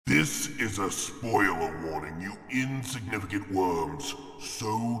This is a spoiler warning, you insignificant worms.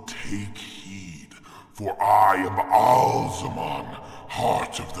 So take heed, for I am Alzaman,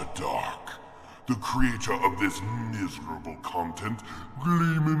 Heart of the Dark. The creator of this miserable content,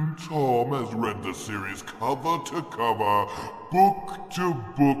 Gleeman Tom has read the series cover to cover, book to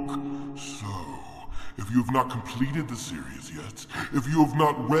book. So, if you have not completed the series yet, if you have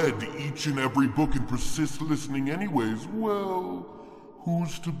not read each and every book and persist listening anyways, well,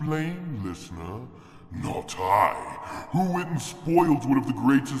 who's to blame, listener? Not I, who went and spoiled one of the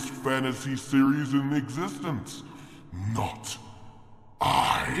greatest fantasy series in existence. Not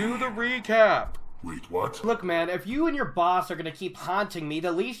I. Do the recap. Wait, what? Look, man, if you and your boss are gonna keep haunting me,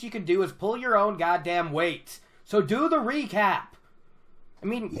 the least you can do is pull your own goddamn weight. So do the recap. I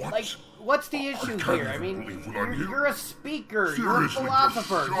mean, What? like, what's the issue can't here? I even mean, believe what I'm hearing. you're a speaker, you're a Seriously,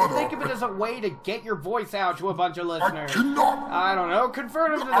 philosopher. just You shut think up. of it as a way to get your voice out to a bunch of listeners. I cannot. I don't know,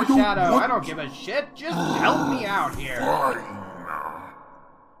 convert him to I the don't shadow. want I don't give a shit. Just help me out here. Fine.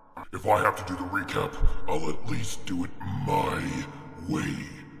 If I have to do the recap, I'll at least do it my way.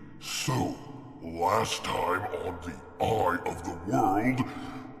 So, last time on the Eye of the World,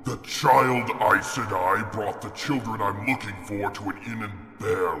 the child Aes Sedai brought the children I'm looking for to an inn in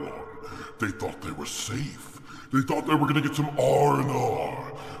Baerlon. They thought they were safe. They thought they were gonna get some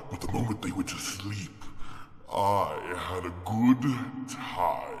R&R. But the moment they went to sleep, I had a good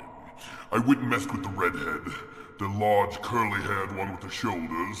time. I went and messed with the redhead, the large curly-haired one with the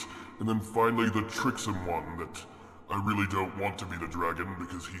shoulders, and then finally the tricksome one that I really don't want to be the dragon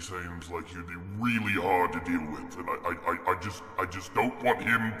because he seems like he'd be really hard to deal with, and I just don't want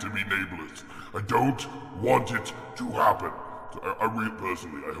him to be nameless. I don't want it to happen.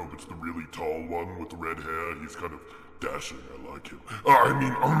 Personally, I hope it's the really tall one with the red hair. He's kind of dashing. I like him.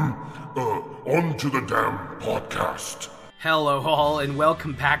 On to the damn podcast. Hello all, and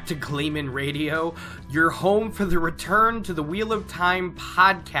welcome back to Gleeman Radio, your home for the Return to the Wheel of Time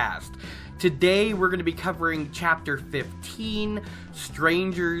podcast. Today, we're going to be covering Chapter 15,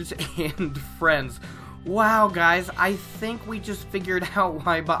 Strangers and Friends. Wow, guys, I think we just figured out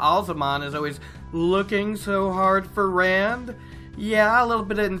why Ba'alzamon is always looking so hard for Rand. Yeah, a little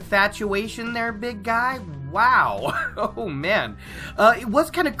bit of infatuation there, big guy. Wow. Oh, man. It was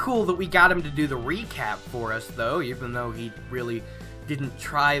kind of cool that we got him to do the recap for us, though, even though he really didn't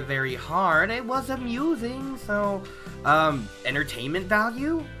try very hard. It was amusing, so, entertainment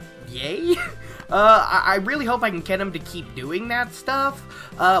value? Yay. I really hope I can get him to keep doing that stuff.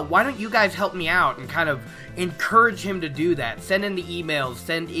 Why don't you guys help me out and kind of encourage him to do that? Send in the emails,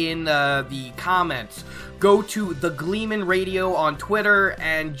 send in the comments. Go to the Gleeman Radio on Twitter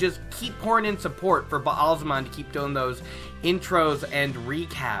and just keep pouring in support for Ba'alzamon to keep doing those intros and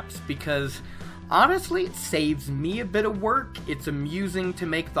recaps, because honestly, it saves me a bit of work. It's amusing to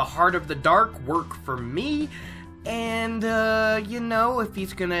make the Heart of the Dark work for me. And, you know, if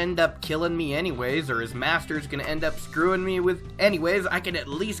he's gonna end up killing me anyways, or his master's gonna end up screwing me with anyways, I can at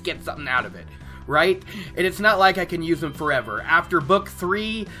least get something out of it, right? And it's not like I can use him forever. After book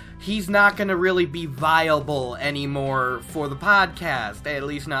 3, he's not gonna really be viable anymore for the podcast, at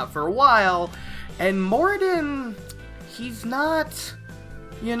least not for a while. And Moradin, he's not,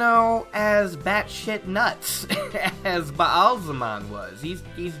 you know, as batshit nuts as Ba'alzamon was. He's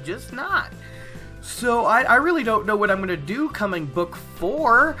just not. So, I really don't know what I'm going to do coming book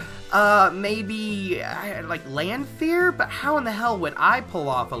 4. Maybe, like, Lanfear? But how in the hell would I pull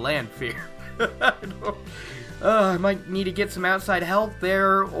off a Lanfear? I might need to get some outside help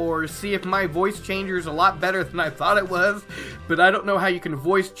there, or see if my voice changer is a lot better than I thought it was. But I don't know how you can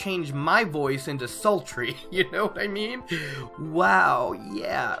voice change my voice into sultry, you know what I mean? Wow,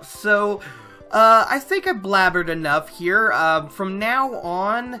 yeah, so I think I blabbered enough here. From now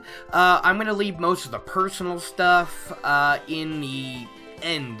on, I'm going to leave most of the personal stuff in the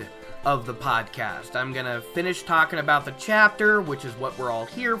end of the podcast. I'm going to finish talking about the chapter, which is what we're all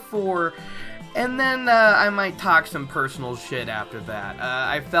here for, and then I might talk some personal shit after that.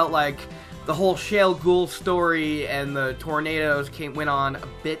 I felt like the whole Shale Ghul story and the tornadoes went on a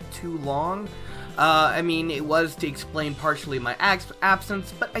bit too long. I mean, it was to explain partially my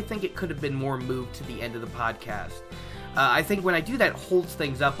absence, but I think it could have been more moved to the end of the podcast. I think when I do that, it holds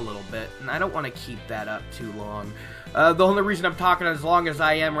things up a little bit, and I don't want to keep that up too long. The only reason I'm talking as long as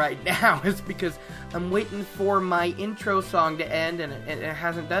I am right now is because I'm waiting for my intro song to end, and it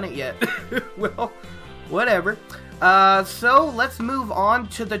hasn't done it yet. Well, whatever. So let's move on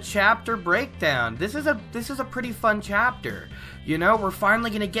to the chapter breakdown. This is a pretty fun chapter. You know, we're finally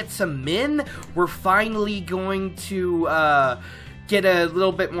gonna get some Min. We're finally going to get a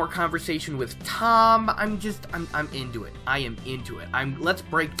little bit more conversation with Tom. I'm into it. I am into it. Let's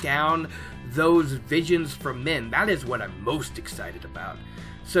break down those visions from Min. That is what I'm most excited about.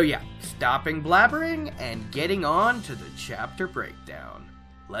 So yeah, stopping blabbering and getting on to the chapter breakdown.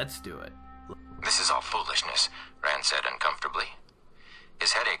 Let's do it. This is all foolishness, Rand said uncomfortably.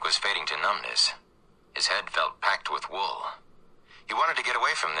 His headache was fading to numbness. His head felt packed with wool. He wanted to get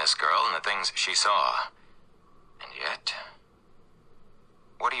away from this girl and the things she saw. And yet...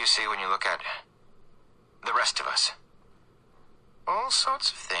 What do you see when you look at the rest of us? All sorts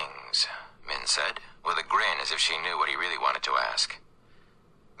of things, Min said, with a grin as if she knew what he really wanted to ask.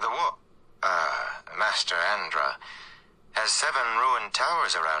 Master Andra has 7 ruined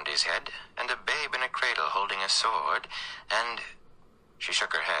towers around his head, and a babe in a cradle holding a sword, and... She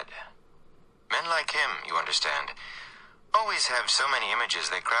shook her head. Men like him, you understand, always have so many images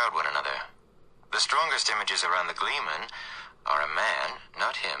they crowd one another. The strongest images around the Gleeman are a man,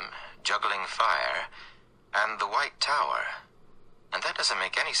 not him, juggling fire, and the White Tower. And that doesn't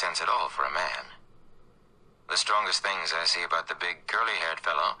make any sense at all for a man. The strongest things I see about the big curly-haired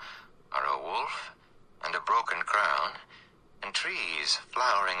fellow are a wolf and a broken crown and trees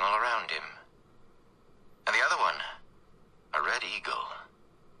flowering all around him. And the other one, a red eagle,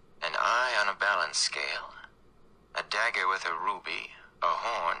 an eye on a balance scale, a dagger with a ruby, a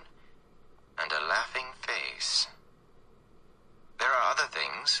horn, and a laughing face. There are other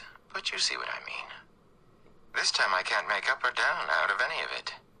things, but you see what I mean. This time I can't make up or down out of any of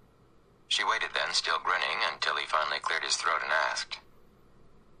it. She waited then, still grinning, until he finally cleared his throat and asked,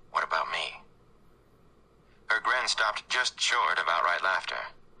 "What about me?" Her grin stopped just short of outright laughter.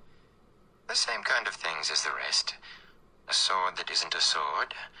 The same kind of things as the rest. A sword that isn't a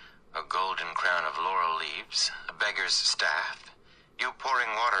sword, a golden crown of laurel leaves, a beggar's staff, you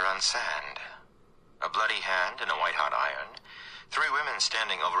pouring water on sand, a bloody hand and a white-hot iron, 3 women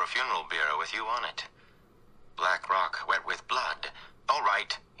standing over a funeral bier with you on it. Black rock wet with blood. All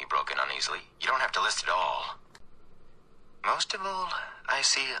right, he broke in uneasily. You don't have to list it all. Most of all, I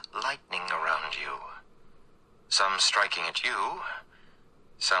see lightning around you. Some striking at you,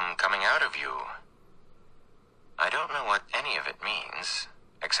 some coming out of you. I don't know what any of it means,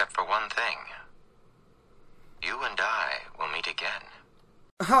 except for one thing. You and I will meet again.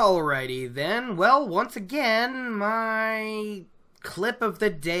 Alrighty then. Well, once again, my clip of the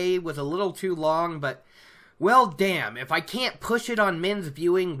day was a little too long, but... well, damn, if I can't push it on Min's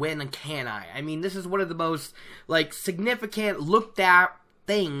viewing, when can I? I mean, this is one of the most, significant, looked at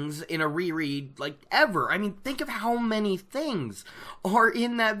things in a reread, ever. I mean, think of how many things are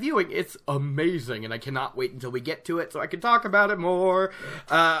in that viewing. It's amazing, and I cannot wait until we get to it so I can talk about it more.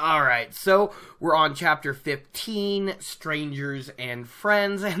 Alright, so we're on Chapter 15, Strangers and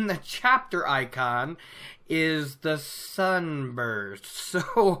Friends, and the chapter icon is the sunburst.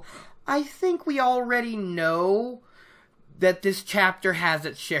 So... I think we already know that this chapter has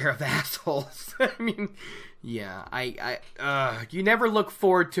its share of assholes. I mean, yeah, you never look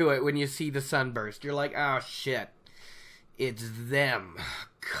forward to it when you see the sunburst. You're like, oh shit, it's them.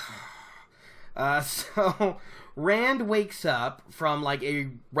 So, Rand wakes up from, a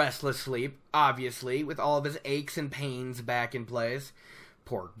restless sleep, obviously, with all of his aches and pains back in place.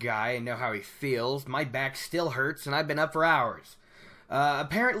 Poor guy, I know how he feels. My back still hurts, and I've been up for hours.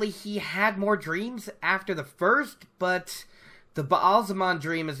 Apparently he had more dreams after the first, but the Baalzamon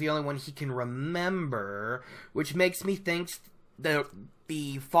dream is the only one he can remember, which makes me think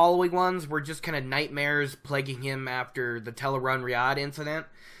the following ones were just kind of nightmares plaguing him after the Tel'aran'rhiod Riyadh incident.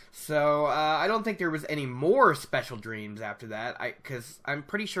 So, I don't think there was any more special dreams after that, because I'm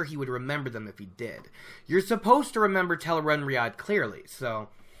pretty sure he would remember them if he did. You're supposed to remember Tel'aran'rhiod Riyadh clearly, so...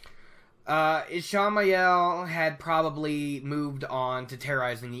 Ishamael had probably moved on to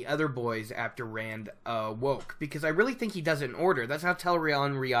terrorizing the other boys after Rand woke, because I really think he does it in order. That's how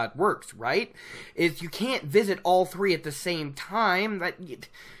Tel'aran'rhiod Riyadh works, right? Is you can't visit all 3 at the same time. That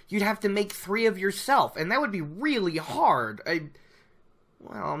you'd have to make 3 of yourself, and that would be really hard.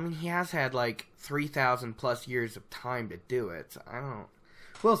 He has had 3,000 plus years of time to do it. So I don't.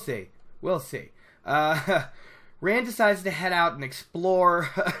 We'll see. Rand decides to head out and explore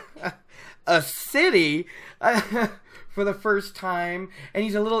a city for the first time, and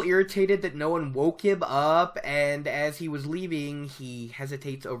he's a little irritated that no one woke him up, and as he was leaving, he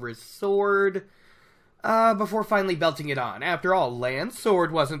hesitates over his sword, before finally belting it on. After all, Lan's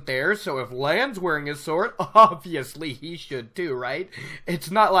sword wasn't there, so if Lan's wearing his sword, obviously he should too, right? It's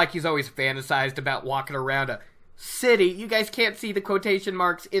not like he's always fantasized about walking around a City. You guys can't see the quotation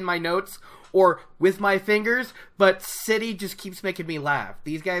marks in my notes or with my fingers, but City just keeps making me laugh.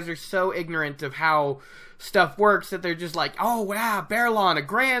 These guys are so ignorant of how stuff works that they're just like, oh wow, Baerlon, a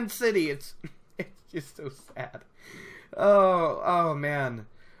grand city. It's just so sad. Oh man.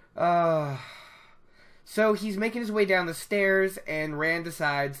 So he's making his way down the stairs, and Rand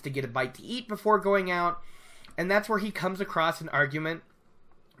decides to get a bite to eat before going out, and that's where he comes across an argument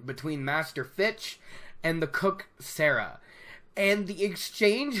between Master Fitch and the cook Sarah. And the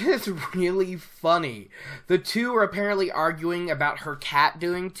exchange is really funny. The two are apparently arguing about her cat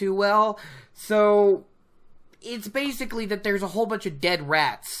doing too well, so it's basically that there's a whole bunch of dead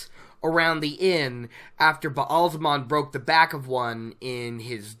rats around the inn after Baalzamon broke the back of one in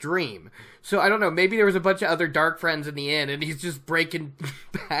his dream. So I don't know, maybe there was a bunch of other dark friends in the inn and he's just breaking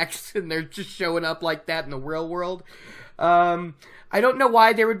backs and they're just showing up like that in the real world. I don't know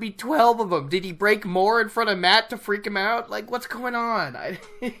why there would be 12 of them. Did he break more in front of Matt to freak him out? Like, what's going on?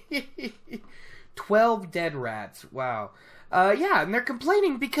 12 dead rats. Wow. Yeah, and they're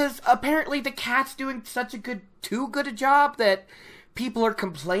complaining because apparently the cat's doing such too good a job that people are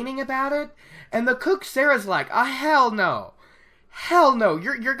complaining about it, and the cook Sarah's like, hell no. Hell no.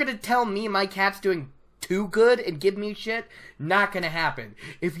 You're gonna tell me my cat's doing too good and give me shit? Not gonna happen.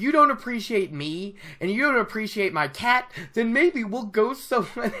 If you don't appreciate me, and you don't appreciate my cat, then maybe we'll go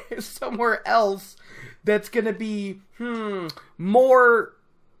somewhere else that's gonna be, more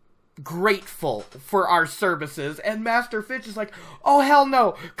grateful for our services. And Master Fitch is like, oh hell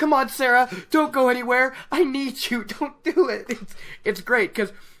no, come on Sarah, don't go anywhere, I need you, don't do it. It's great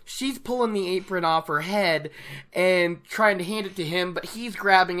because she's pulling the apron off her head and trying to hand it to him, but he's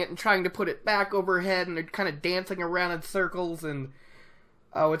grabbing it and trying to put it back over her head, and they're kind of dancing around in circles, and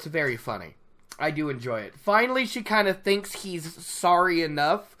oh, it's very funny. I do enjoy it. Finally she kind of thinks he's sorry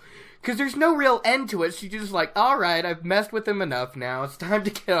enough, because there's no real end to it. She's just like, alright, I've messed with him enough now. It's time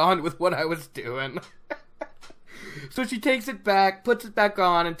to get on with what I was doing. So she takes it back, puts it back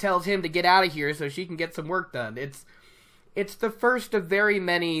on, and tells him to get out of here so she can get some work done. It's the first of very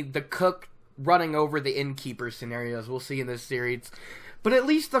many the cook running over the innkeeper scenarios we'll see in this series. But at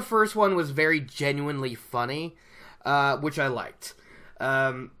least the first one was very genuinely funny, which I liked.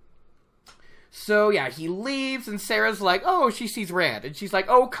 So, yeah, he leaves, and Sarah's like, oh, she sees Rand. And she's like,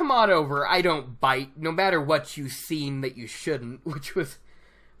 oh, come on over. I don't bite, no matter what you've seen that you shouldn't, which was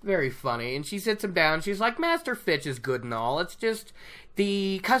very funny. And she sits him down. She's like, Master Fitch is good and all. It's just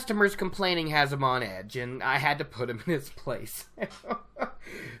the customers complaining has him on edge, and I had to put him in his place.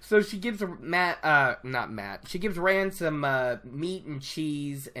 So she gives she gives Rand some meat and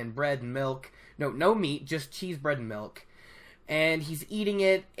cheese and bread and milk. No meat, just cheese, bread, and milk. And he's eating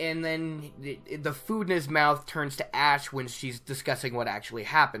it, and then the food in his mouth turns to ash when she's discussing what actually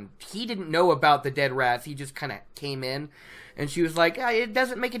happened. He didn't know about the dead rats, he just kind of came in, and she was like, it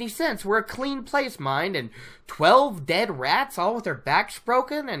doesn't make any sense, we're a clean place, mind, and 12 dead rats, all with their backs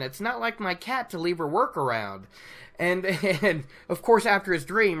broken, and it's not like my cat to leave her work around. And of course, after his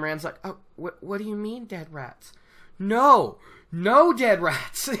dream, Rand's like, oh, what do you mean, dead rats? No dead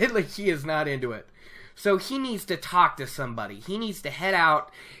rats! Like, he is not into it. So he needs to talk to somebody. He needs to head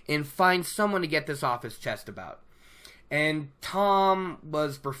out and find someone to get this off his chest about. And Tom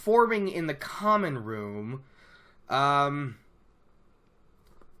was performing in the common room. And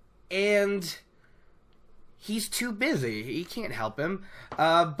he's too busy. He can't help him.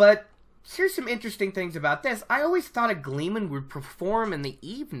 But here's some interesting things about this. I always thought a Gleeman would perform in the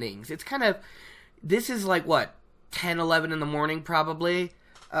evenings. It's kind of... This is like, 10, 11 in the morning, probably.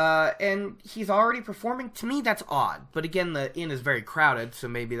 And he's already performing. To me, that's odd. But again, the inn is very crowded, so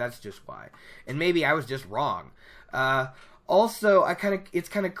maybe that's just why. And maybe I was just wrong. Also, it's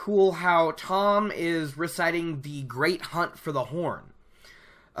kind of cool how Tom is reciting the Great Hunt for the Horn.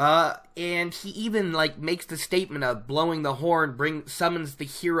 And he even, makes the statement of blowing the horn summons the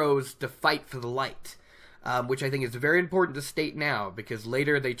heroes to fight for the light. Which I think is very important to state now, because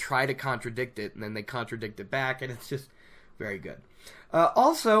later they try to contradict it, and then they contradict it back, and it's just very good.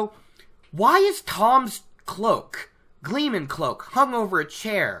 Also, why is Tom's cloak, Gleeman cloak, hung over a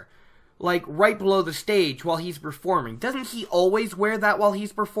chair, right below the stage while he's performing? Doesn't he always wear that while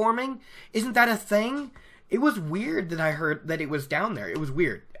he's performing? Isn't that a thing? It was weird that I heard that it was down there. It was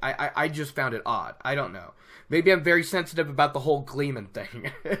weird. I just found it odd. I don't know. Maybe I'm very sensitive about the whole Gleeman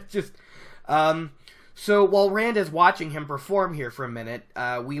thing. So while Rand is watching him perform here for a minute,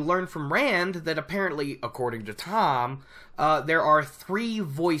 we learn from Rand that apparently, according to Tom, there are 3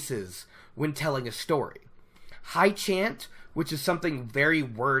 voices when telling a story. High chant, which is something very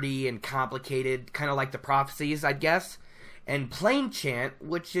wordy and complicated, kind of like the prophecies, I'd guess. and plain chant,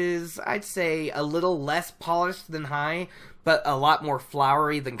 which is, I'd say, a little less polished than high, but a lot more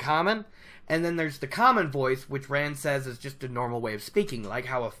flowery than common. And then there's the common voice, which Rand says is just a normal way of speaking, like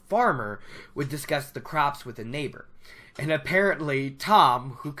how a farmer would discuss the crops with a neighbor. And apparently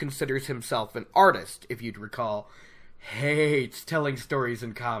Tom, who considers himself an artist, if you'd recall, hates telling stories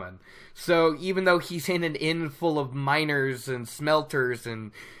in common. So even though he's in an inn full of miners and smelters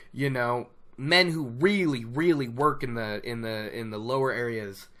and, you know, men who really, really work in the lower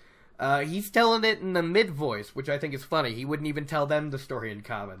areas, he's telling it in the mid voice, which I think is funny. He wouldn't even tell them the story in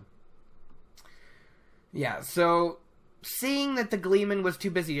common. Yeah, so seeing that the Gleeman was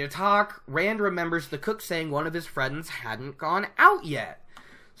too busy to talk, Rand remembers the cook saying one of his friends hadn't gone out yet.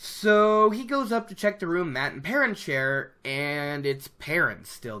 So he goes up to check the room Mat and Perrin share, and it's Perrin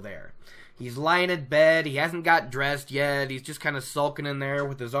still there. He's lying in bed, he hasn't got dressed yet, he's just kind of sulking in there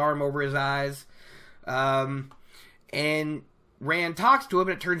with his arm over his eyes. And Rand talks to him,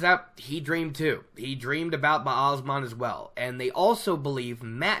 and it turns out he dreamed too. He dreamed about Ba'alzamon as well, and they also believe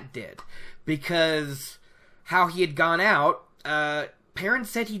Mat did, because how he had gone out, Perrin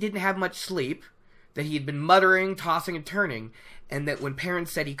said he didn't have much sleep, that he had been muttering, tossing, and turning, and that when Perrin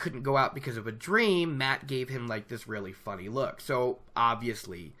said he couldn't go out because of a dream, Mat gave him, like, this really funny look. So,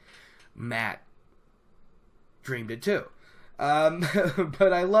 obviously, Mat dreamed it too.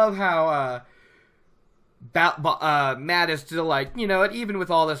 But I love how, Mat is still like, you know, even with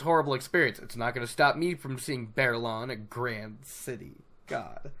all this horrible experience, it's not going to stop me from seeing Baerlon, a grand city.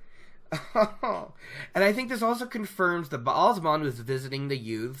 God. And I think this also confirms that Ba'alzamon was visiting the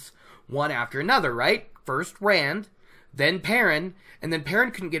youths one after another, right? First Rand, then Perrin, and then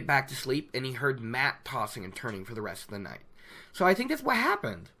Perrin couldn't get back to sleep, and he heard Mat tossing and turning for the rest of the night. So I think that's what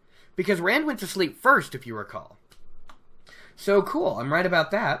happened, because Rand went to sleep first, if you recall. So cool, I'm right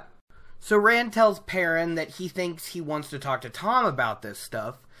about that. So Rand tells Perrin that he thinks he wants to talk to Tom about this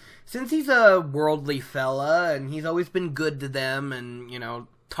stuff, since he's a worldly fella, and he's always been good to them, and, you know,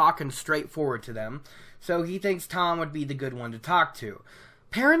 talking straightforward to them, so he thinks Tom would be the good one to talk to.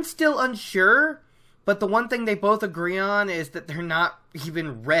 Perrin's still unsure, but the one thing they both agree on is that they're not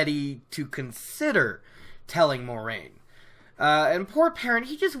even ready to consider telling Moiraine. And poor Perrin,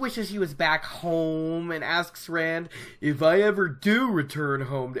 he just wishes he was back home and asks Rand, if I ever do return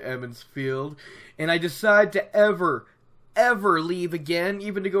home to Emond's Field, and I decide to ever leave again,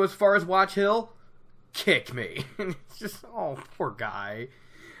 even to go as far as Watch Hill, kick me. It's just, oh, poor guy.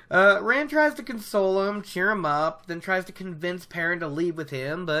 Rand tries to console him, cheer him up, then tries to convince Perrin to leave with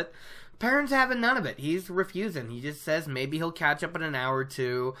him, but Perrin's having none of it. He's refusing. He just says maybe he'll catch up in an hour or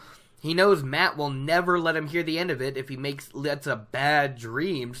two. He knows Mat will never let him hear the end of it if he lets a bad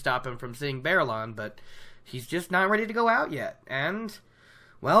dream stop him from seeing Baerlon, but he's just not ready to go out yet. And,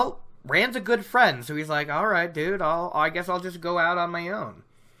 well, Rand's a good friend, so he's like, alright, dude, I guess I'll just go out on my own.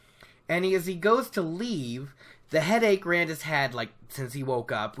 And as he goes to leave, the headache Rand has had, like, since he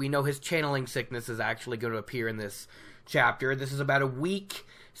woke up, we know his channeling sickness is actually going to appear in this chapter. This is about a week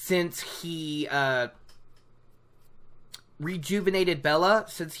since he, rejuvenated Bella,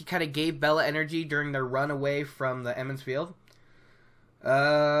 since he kind of gave Bella energy during their run away from the Emond's Field.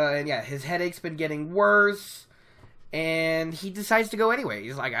 And yeah, his headache's been getting worse, and he decides to go anyway.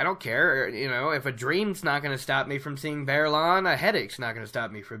 He's like, I don't care, you know, if a dream's not going to stop me from seeing Baerlon, a headache's not going to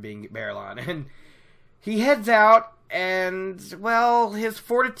stop me from being Baerlon. And he heads out, and, well, his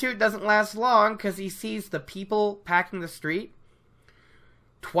fortitude doesn't last long, because he sees the people packing the street.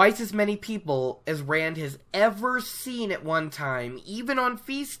 Twice as many people as Rand has ever seen at one time, even on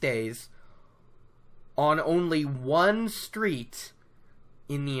feast days, on only one street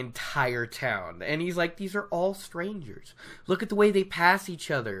in the entire town. And he's like, these are all strangers. Look at the way they pass each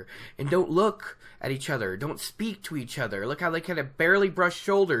other, and don't look at each other, don't speak to each other. Look how they kind of barely brush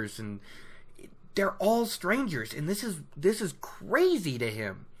shoulders, and they're all strangers, and this is crazy to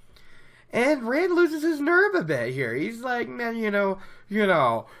him. And Rand loses his nerve a bit here. He's like, man, you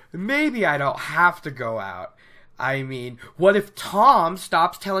know, maybe I don't have to go out. I mean, what if Tom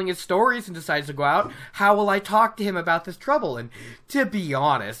stops telling his stories and decides to go out? How will I talk to him about this trouble? And to be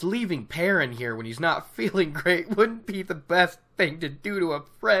honest, leaving Perrin here when he's not feeling great wouldn't be the best thing to do to a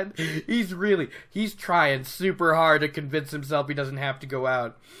friend. He's trying super hard to convince himself he doesn't have to go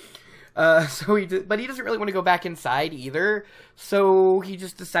out. But he doesn't really want to go back inside either, so he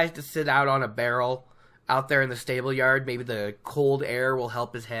just decides to sit out on a barrel out there in the stable yard. Maybe the cold air will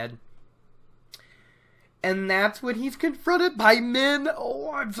help his head. And that's when he's confronted by Min.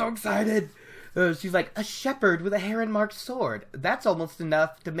 Oh, I'm so excited. She's like, a shepherd with a heron-marked sword. That's almost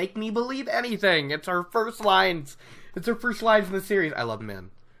enough to make me believe anything. It's her first lines. It's her first lines in the series. I love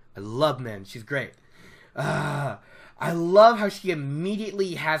Min. She's great. I love how she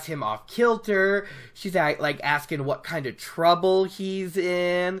immediately has him off kilter. She's like asking what kind of trouble he's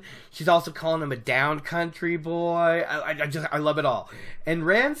in. She's also calling him a down country boy. I love it all. And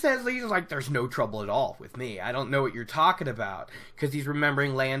Rand says he's like, there's no trouble at all with me. I don't know what you're talking about. Because he's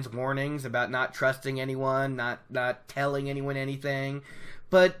remembering Lan's warnings about not trusting anyone, not telling anyone anything.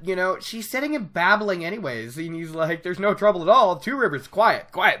 But, you know, she's sitting and babbling anyways, and he's like, there's no trouble at all. Two Rivers, quiet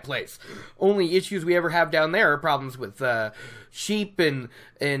place. Only issues we ever have down there are problems with sheep and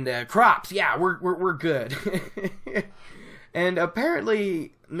crops. Yeah, we're good. And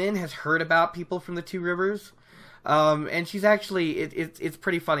apparently, Min has heard about people from the Two Rivers, and she's actually, it's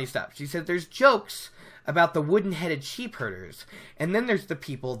pretty funny stuff. She said there's jokes about the wooden-headed sheep herders, and then there's the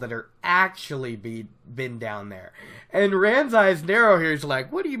people that are actually been down there. And Rand's eyes narrow here. He's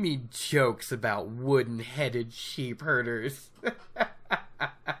like, what do you mean jokes about wooden-headed sheep herders?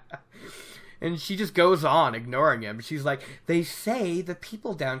 And she just goes on, ignoring him. She's like, they say the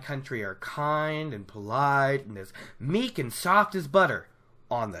people down country are kind and polite and as meek and soft as butter.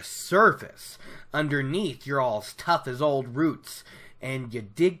 On the surface. Underneath, you're all as tough as old roots. And you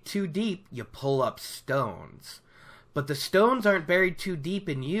dig too deep, you pull up stones. But the stones aren't buried too deep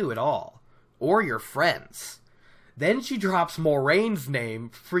in you at all. Or your friends. Then she drops Moraine's name,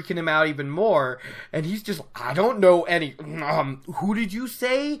 freaking him out even more. And he's just, I don't know any... who did you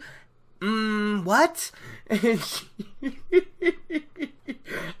say? What?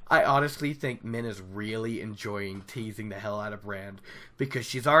 I honestly think Min is really enjoying teasing the hell out of Rand, because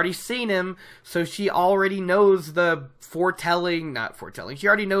she's already seen him, so she already knows the she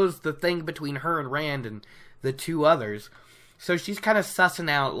already knows the thing between her and Rand and the two others, so she's kind of sussing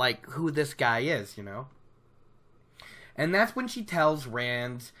out, like, who this guy is, you know? And that's when she tells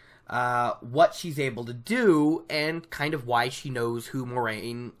Rand what she's able to do and kind of why she knows who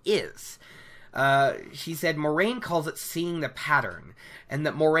Moraine is. She said Moraine calls it seeing the pattern, and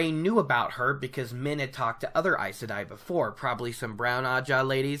that Moraine knew about her because Min had talked to other Aes Sedai before, probably some brown Ajah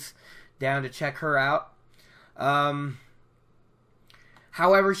ladies down to check her out.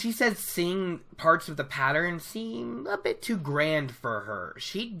 However, she said seeing parts of the pattern seem a bit too grand for her.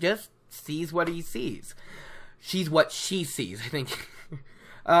 She just sees what he sees. She's what she sees, I think.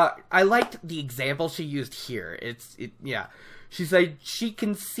 I liked the example she used here. Yeah. She said she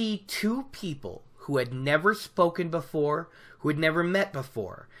can see two people who had never spoken before, who had never met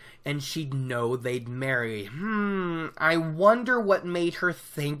before, and she'd know they'd marry. I wonder what made her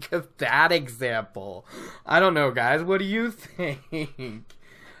think of that example. I don't know, guys. What do you think?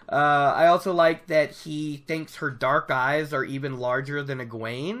 I also like that he thinks her dark eyes are even larger than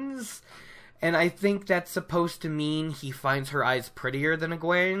Egwene's. And I think that's supposed to mean he finds her eyes prettier than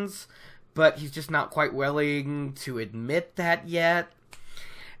Egwene's, but he's just not quite willing to admit that yet.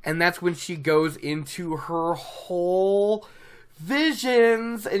 And that's when she goes into her whole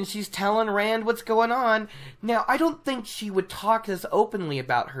visions, and she's telling Rand what's going on. Now, I don't think she would talk this openly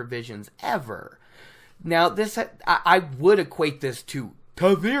about her visions, ever. Now, this, I would equate this to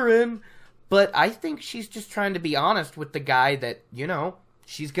ta'veren, but I think she's just trying to be honest with the guy that, you know,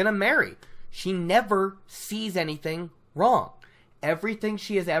 she's gonna marry. She never sees anything wrong. Everything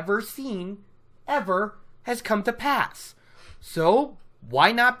she has ever seen, ever, has come to pass. So,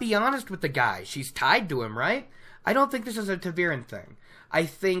 why not be honest with the guy? She's tied to him, right? I don't think this is a ta'veren thing. I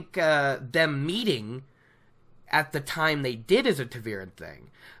think them meeting at the time they did is a ta'veren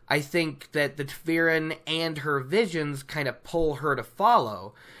thing. I think that the ta'veren and her visions kind of pull her to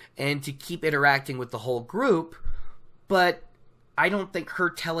follow and to keep interacting with the whole group, but I don't think her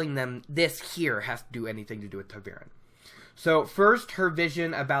telling them this here has to do anything to do with ta'veren. So, first, her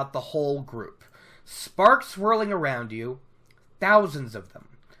vision about the whole group. Sparks swirling around you, thousands of them.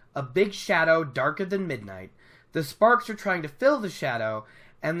 A big shadow darker than midnight. The sparks are trying to fill the shadow,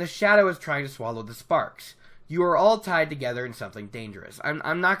 and the shadow is trying to swallow the sparks. You are all tied together in something dangerous.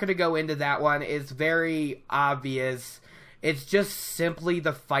 I'm not going to go into that one. It's very obvious. It's just simply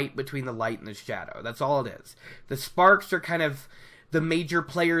the fight between the light and the shadow. That's all it is. The sparks are kind of the major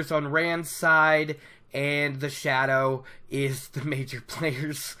players on Rand's side, and the shadow is the major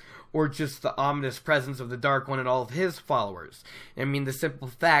players, or just the ominous presence of the Dark One and all of his followers. I mean, the simple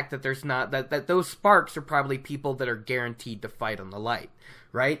fact that there's not, that those sparks are probably people that are guaranteed to fight on the light,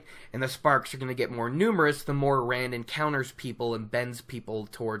 right? And the sparks are going to get more numerous the more Rand encounters people and bends people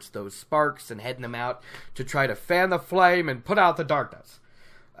towards those sparks and heading them out to try to fan the flame and put out the darkness.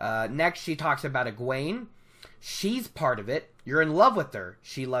 Next, she talks about Egwene. She's part of it. You're in love with her.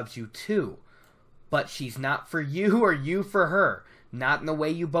 She loves you too. But she's not for you or you for her. Not in the way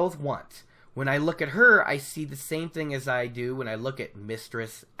you both want. When I look at her, I see the same thing as I do when I look at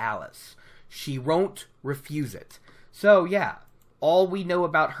Mistress Alice. She won't refuse it. So, yeah, all we know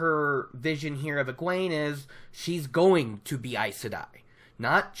about her vision here of Egwene is she's going to be Aes Sedai.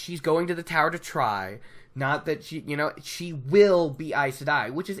 Not she's going to the tower to try. Not that she will be Aes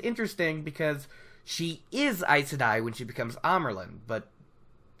Sedai, which is interesting because she is Aes Sedai when she becomes Amyrlin, but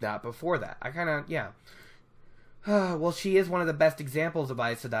not before that. Well, she is one of the best examples of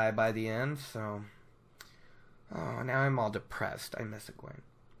Aes Sedai by the end, so... Oh, now I'm all depressed. I miss Egwene.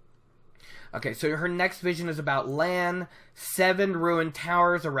 Okay, so her next vision is about Lan, 7 ruined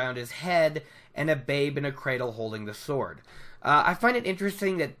towers around his head, and a babe in a cradle holding the sword. I find it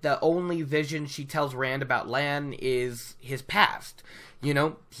interesting that the only vision she tells Rand about Lan is his past.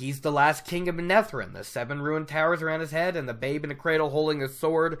 He's the last king of Manetheren, the 7 ruined towers around his head, and the babe in a cradle holding the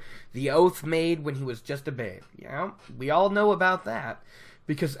sword, the oath made when he was just a babe. We all know about that,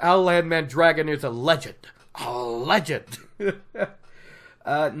 because Outland Mandragon is a legend. A legend!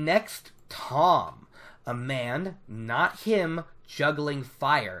 Next, Tom. A man, not him, juggling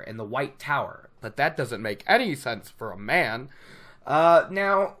fire in the White Tower. But that doesn't make any sense for a man.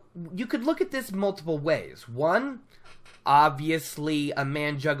 Now, you could look at this multiple ways. One, obviously a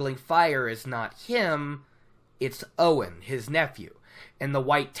man juggling fire is not him, it's Owen, his nephew. And the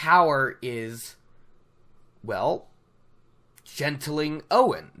White Tower is, well, gentling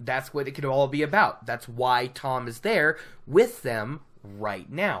Owen. That's what it could all be about. That's why Tom is there with them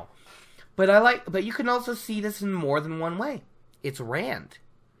right now. But you can also see this in more than one way. It's Rand.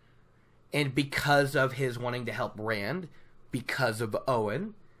 And because of his wanting to help Rand, because of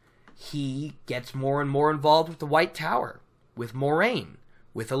Owen, he gets more and more involved with the White Tower, with Moraine,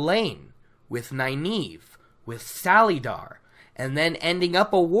 with Elaine, with Nynaeve, with Salidar, and then ending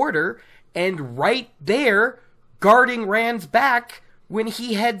up a warder, and right there, guarding Rand's back when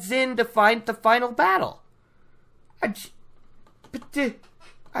he heads in to fight the final battle. It's good.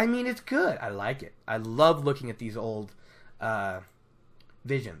 I like it. I love looking at these old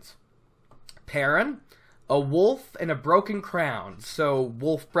visions. Perrin, a wolf and a broken crown. So,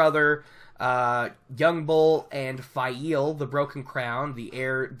 Wolf Brother, Young Bull, and Fael, the broken crown,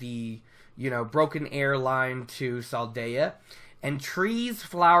 broken heir line to Saldea, and trees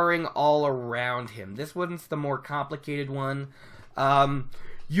flowering all around him. This one's the more complicated one.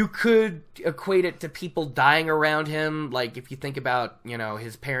 You could equate it to people dying around him, like if you think about,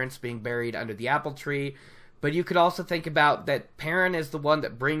 his parents being buried under the apple tree. But you could also think about that Perrin is the one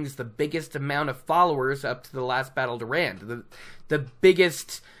that brings the biggest amount of followers up to the last battle to Rand. The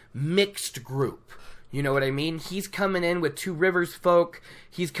biggest mixed group. You know what I mean? He's coming in with Two Rivers folk.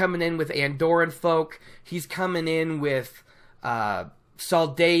 He's coming in with Andoran folk. He's coming in with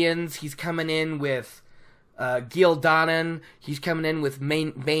Saldeans. He's coming in with Gildanan. He's coming in with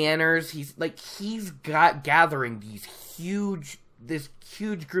Mayenners. He's gathering this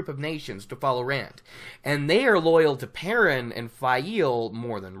huge group of nations to follow Rand. And they are loyal to Perrin and Fael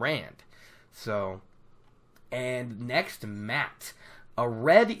more than Rand. So, and next, Mat. A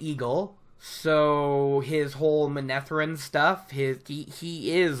red eagle. So, his whole Manetheren stuff,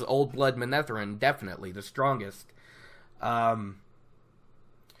 he is Old Blood Manetheren, definitely, the strongest.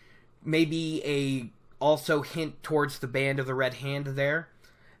 Maybe a also hint towards the Band of the Red Hand there.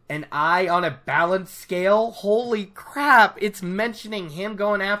 An eye on a balance scale? Holy crap, it's mentioning him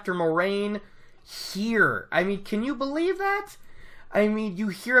going after Moraine here. Can you believe that? You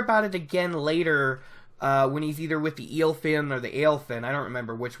hear about it again later when he's either with the Eelfinn or the Aelfinn. I don't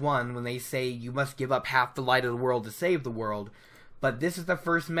remember which one, when they say you must give up half the light of the world to save the world. But this is the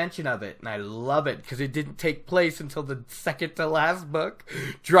first mention of it, and I love it, because it didn't take place until the second to last book.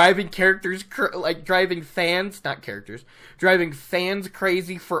 Driving fans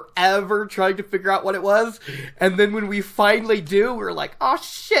crazy forever trying to figure out what it was. And then when we finally do, we're like, oh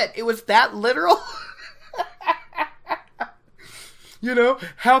shit, it was that literal?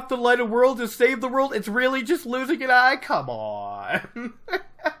 Half the light of the world to save the world, it's really just losing an eye? Come on.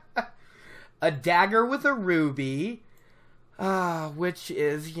 A dagger with a ruby. Which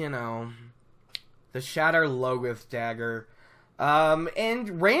is, the Shadar Logoth dagger.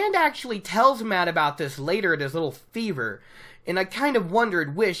 And Rand actually tells Mat about this later at his little fever. And I kind of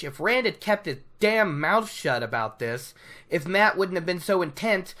wish if Rand had kept his damn mouth shut about this, if Mat wouldn't have been so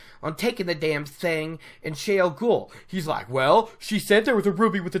intent on taking the damn thing in Shale Ghul. He's like, well, she said there was a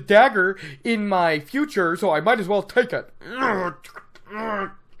ruby with a dagger in my future, so I might as well take it.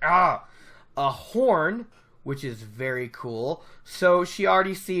 A horn, which is very cool. So she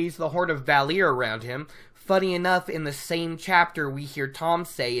already sees the Horn of Valir around him. Funny enough, in the same chapter, we hear Tom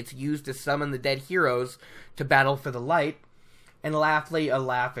say it's used to summon the dead heroes to battle for the light. And lastly, a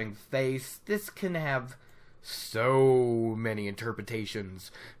laughing face. This can have So many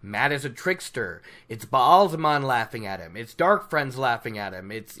interpretations. Matt is a trickster. It's Baalzamon laughing at him. It's Dark Friends laughing at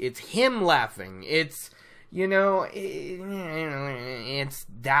him. It's him laughing. It's, it's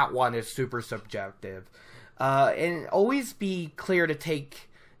that one is super subjective. And always be clear to take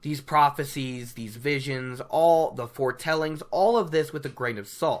these prophecies, these visions, all the foretellings, all of this with a grain of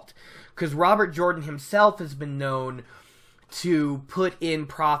salt. Because Robert Jordan himself has been known to put in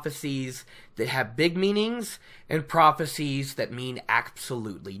prophecies that have big meanings and prophecies that mean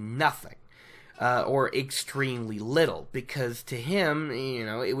absolutely nothing. Or extremely little. Because to him,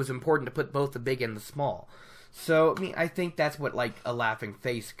 it was important to put both the big and the small. So, I think that's what, like, a laughing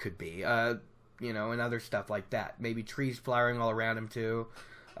face could be. And other stuff like that. Maybe trees flowering all around him, too.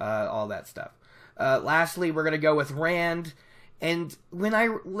 All that stuff. Lastly, we're going to go with Rand. And when I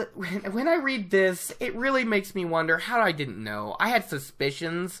read this, it really makes me wonder how I didn't know. I had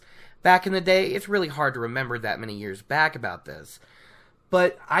suspicions back in the day. It's really hard to remember that many years back about this.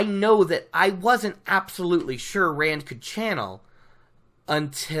 But I know that I wasn't absolutely sure Rand could channel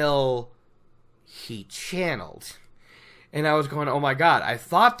until he channeled. And I was going, oh my god, I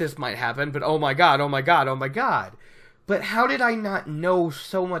thought this might happen, but oh my god, oh my god, oh my god. But how did I not know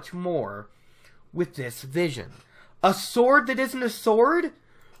so much more with this vision? A sword that isn't a sword?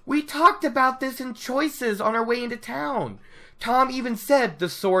 We talked about this in Choices on our way into town. Tom even said the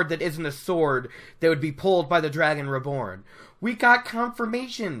sword that isn't a sword that would be pulled by the Dragon Reborn. We got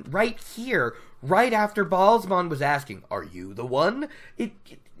confirmation right here, right after Baalzamon was asking, are you the one?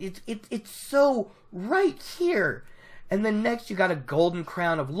 It's so right here. And then next you got a golden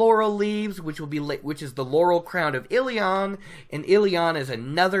crown of laurel leaves, which is the laurel crown of Ilion, and Ilion is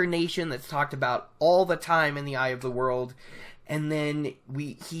another nation that's talked about all the time in the Eye of the World. And then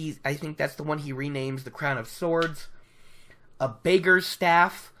I think that's the one he renames the Crown of Swords. A beggar's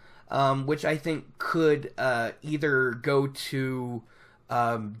staff, which I think could either go to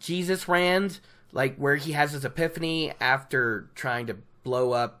Jesus Rand, like where he has his epiphany after trying to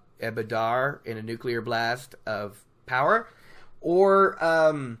blow up Ebadar in a nuclear blast of power, or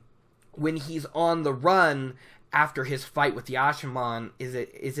when he's on the run after his fight with the Asha'man.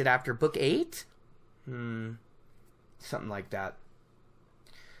 Is it after book 8? Something like that.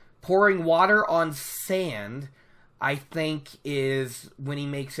 Pouring water on sand, I think, is when he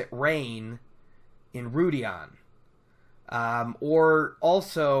makes it rain in Rudion. Or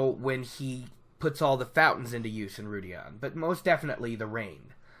also when he puts all the fountains into use in Rudion. But most definitely the rain.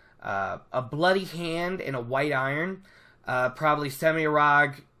 A bloody hand and a white iron. Probably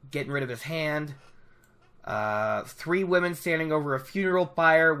Semirhage getting rid of his hand. 3 women standing over a funeral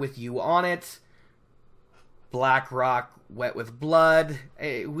pyre with you on it. Black rock wet with blood.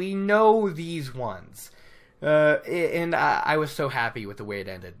 We know these ones. And I was so happy with the way it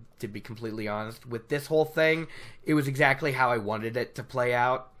ended, to be completely honest. With this whole thing, it was exactly how I wanted it to play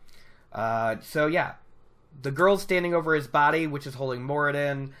out. So yeah. The girl standing over his body, which is holding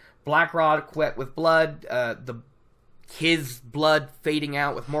Moradin. Black rock wet with blood. His blood fading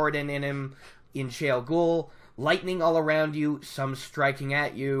out with Moradin in him in Shale Ghul. Lightning all around you, some striking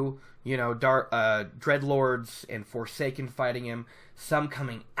at you. Dreadlords and Forsaken fighting him. Some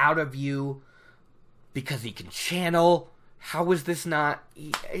coming out of you because he can channel. How is this not...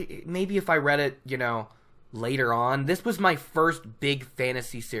 Maybe if I read it, later on. This was my first big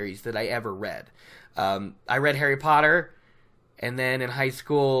fantasy series that I ever read. I read Harry Potter, and then in high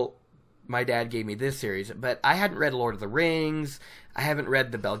school, my dad gave me this series. But I hadn't read Lord of the Rings. I haven't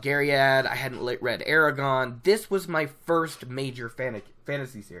read the Belgariad. I hadn't read Aragon. This was my first major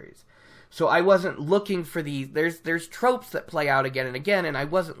fantasy series. So I wasn't looking for these. There's tropes that play out again and again, and I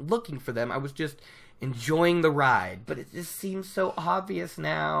wasn't looking for them. I was just enjoying the ride. But it just seems so obvious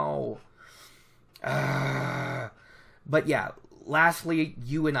now. But yeah, lastly,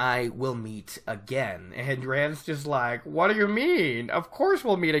 you and I will meet again. And Rand's just like, what do you mean? Of course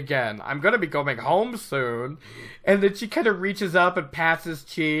we'll meet again. I'm going to be going home soon. And then she kind of reaches up and pats his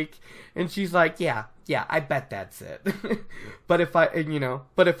cheek. And she's like, yeah, I bet that's it. But if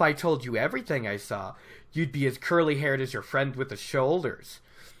I told you everything I saw, you'd be as curly-haired as your friend with the shoulders.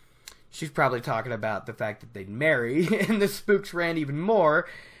 She's probably talking about the fact that they'd marry. And this spooks Rand even more.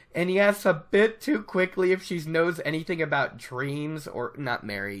 And he asks a bit too quickly if she knows anything about dreams, or not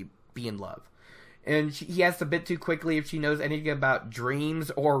marry, be in love. And he asks a bit too quickly if she knows anything about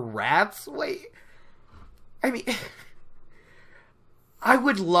dreams or rats. Wait, I mean, I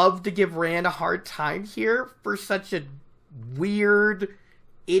would love to give Rand a hard time here for such a weird,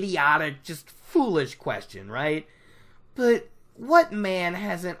 idiotic, just foolish question, right? But what man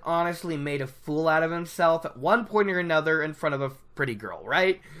hasn't honestly made a fool out of himself at one point or another in front of a pretty girl,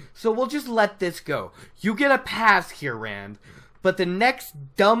 right? So we'll just let this go. You get a pass here, Rand, but the next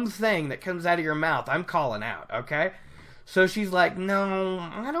dumb thing that comes out of your mouth, I'm calling out, okay? So she's like, no,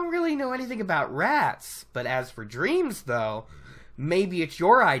 I don't really know anything about rats. But as for dreams, though, maybe it's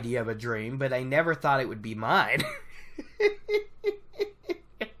your idea of a dream, but I never thought it would be mine.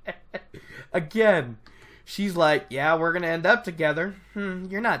 Again, she's like, yeah, we're going to end up together.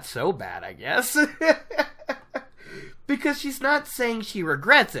 You're not so bad, I guess. Because she's not saying she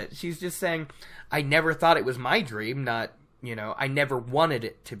regrets it. She's just saying, I never thought it was my dream, not, I never wanted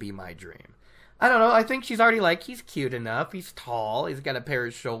it to be my dream. I don't know, I think she's already like, he's cute enough, he's tall, he's got a pair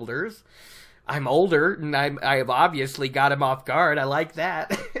of shoulders. I'm older, and I have obviously got him off guard, I like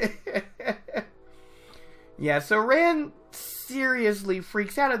that. Yeah, so Rand seriously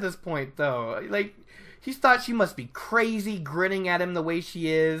freaks out at this point, though. Like, he's thought she must be crazy, grinning at him the way she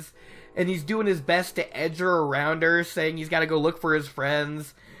is, and he's doing his best to edge her around her, saying he's got to go look for his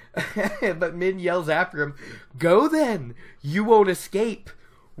friends. But Min yells after him, go then, you won't escape.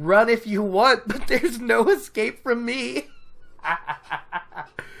 Run if you want, but there's no escape from me.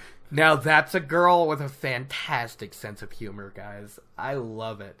 Now that's a girl with a fantastic sense of humor, guys. I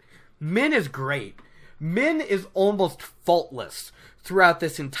love it. Min is great. Min is almost faultless throughout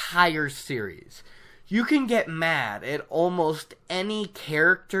this entire series. You can get mad at almost any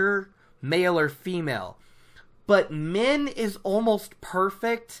character, male or female, but Min is almost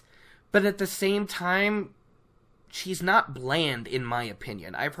perfect, but at the same time, she's not bland, in my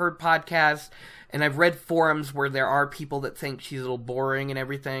opinion. I've heard podcasts and I've read forums where there are people that think she's a little boring and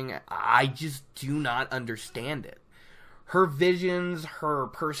everything. I just do not understand it. Her visions, her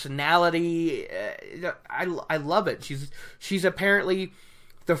personality, I love it. She's apparently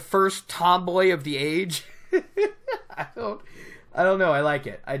the first tomboy of the age. I don't know. I like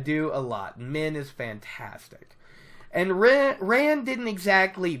it. I do a lot. Min is fantastic. And Rand didn't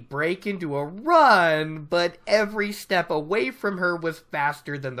exactly break into a run, but every step away from her was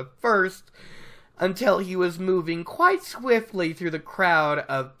faster than the first, until he was moving quite swiftly through the crowd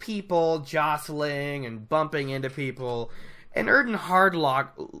of people jostling and bumping into people, and earning hard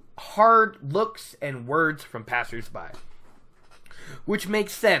looks and words from passersby. Which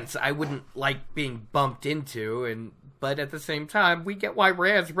makes sense. I wouldn't like being bumped into, but at the same time, we get why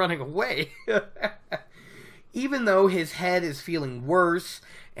Rand's running away. Even though his head is feeling worse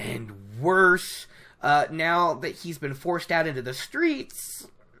and worse, now that he's been forced out into the streets,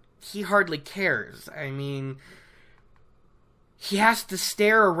 he hardly cares. I mean, he has to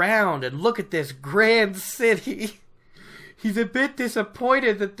stare around and look at this grand city. He's a bit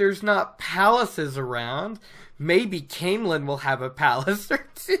disappointed that there's not palaces around. Maybe Caemlyn will have a palace or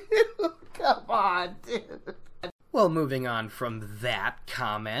two. Come on, dude. Well, moving on from that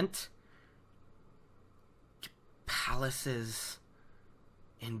comment, palaces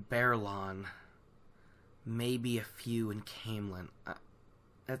in Baerlon, maybe a few in Caemlyn.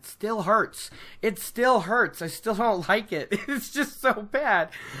 It still hurts. It still hurts. I still don't like it. It's just so bad.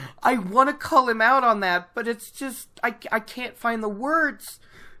 I want to call him out on that, but it's just, I can't find the words.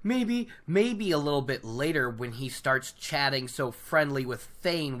 Maybe a little bit later when he starts chatting so friendly with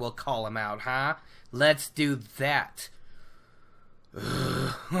Thane, we'll call him out, huh? Let's do that.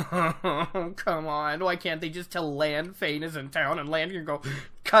 Come on, why can't they just tell Lan Thane is in town and Lan can go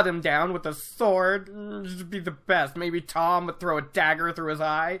cut him down with a sword? Just be the best. Maybe Tom would throw a dagger through his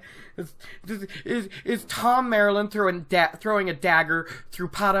eye. Is Tom Merrilin throwing a dagger through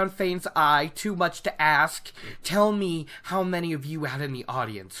Padan Fane's eye too much to ask? Tell me how many of you out in the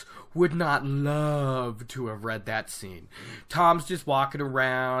audience would not love to have read that scene. Tom's just walking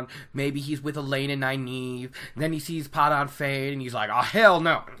around. Maybe he's with Elaine and Nynaeve. Then he sees Padan Fane and he's like, oh, hell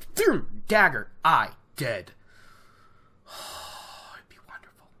no. Dagger. Eye. Dead. It'd be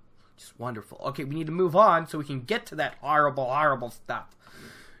wonderful. Just wonderful. Okay, we need to move on so we can get to that horrible, horrible stuff.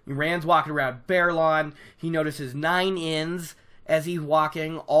 Rand's walking around Baerlon. He notices 9 inns as he's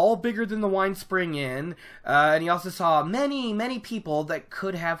walking, all bigger than the Wine Spring Inn, and he also saw many, many people that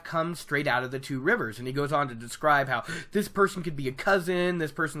could have come straight out of the 2 rivers, and he goes on to describe how this person could be a cousin,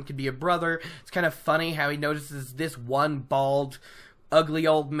 this person could be a brother. It's kind of funny how he notices this one bald, ugly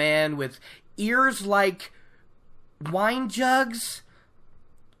old man with ears like wine jugs,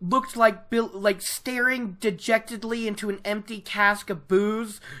 looked like staring dejectedly into an empty cask of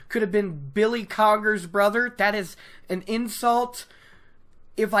booze. Could have been Billy Conger's brother. That is an insult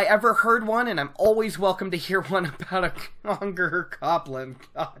if I ever heard one, and I'm always welcome to hear one about a Conger or Copland.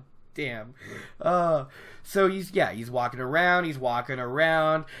 God Damn. So he's walking around,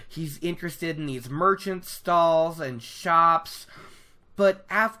 he's interested in these merchant stalls and shops, but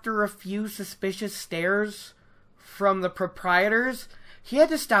after a few suspicious stares from the proprietors, he had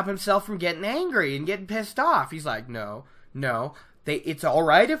to stop himself from getting angry and getting pissed off. He's like, no, it's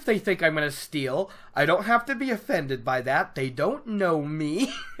alright if they think I'm gonna steal. I don't have to be offended by that. They don't know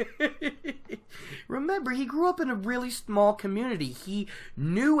me. Remember, he grew up in a really small community. He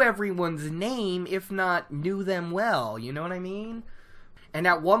knew everyone's name, if not knew them well. You know what I mean? And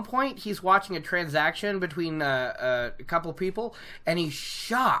at one point, he's watching a transaction between a couple people, and he's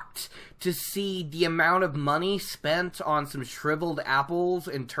shocked to see the amount of money spent on some shriveled apples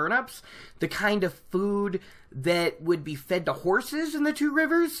and turnips, the kind of food that would be fed to horses in the Two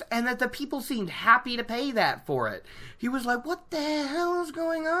Rivers, and that the people seemed happy to pay that for it. He was like, what the hell is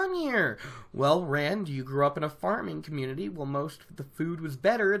going on here? Well, Rand, you grew up in a farming community. Well, most of the food was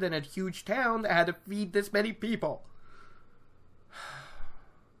better than a huge town that had to feed this many people.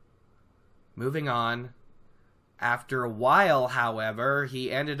 Moving on. After a while, however,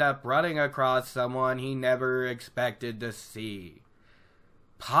 he ended up running across someone he never expected to see.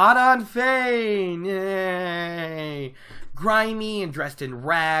 Padan Fain! Yay! Grimy and dressed in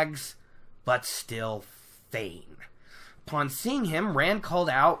rags, but still Fain. Upon seeing him, Rand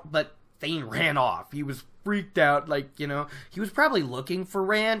called out, but Fain ran off. He was freaked out, he was probably looking for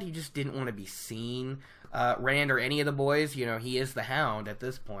Rand, he just didn't want to be seen. Rand or any of the boys, he is the Hound at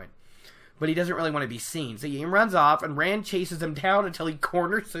this point. But he doesn't really want to be seen. So he runs off, and Rand chases him down until he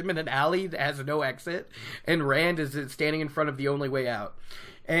corners him in an alley that has no exit. And Rand is standing in front of the only way out.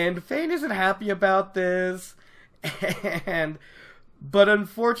 And Fain isn't happy about this. But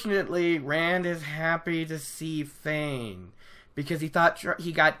unfortunately, Rand is happy to see Fain. Because he thought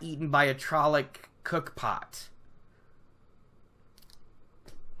he got eaten by a Trolloc cookpot.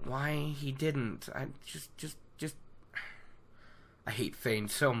 Why he didn't. I hate Fain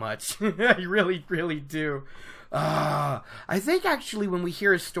so much. I really, really do. I think actually when we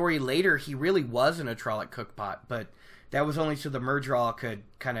hear his story later, he really was in a Trolloc cookpot, but that was only so the Myrddraal could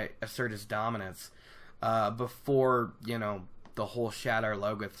kind of assert his dominance before, the whole Shadar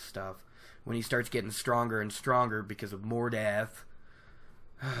Logoth stuff. When he starts getting stronger and stronger because of Mordath.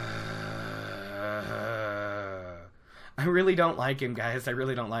 I really don't like him, guys. I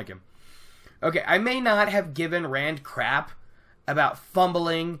really don't like him. Okay, I may not have given Rand crap about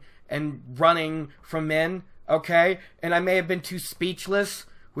fumbling and running from men, okay? And I may have been too speechless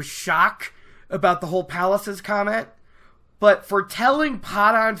with shock about the whole palaces comment. But for telling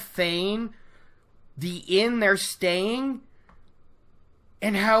Padan Fain the inn they're staying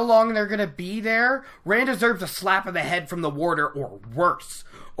and how long they're gonna be there, Rand deserves a slap in the head from the warder or worse,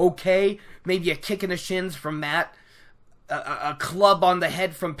 okay? Maybe a kick in the shins from Matt, a club on the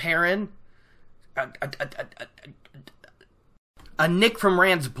head from Perrin, a nick from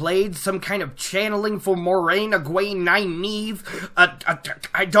Rand's blade, some kind of channeling for Moiraine, Egwene, Nynaeve.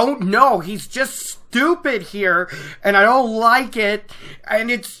 I don't know. He's just stupid here, and I don't like it,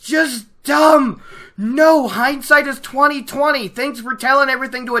 and it's just dumb. No, hindsight is 20/20. Thanks for telling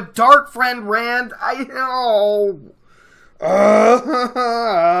everything to a dark friend, Rand. I know.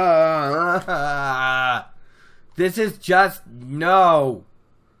 This is just no.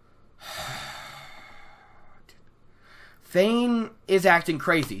 Fain is acting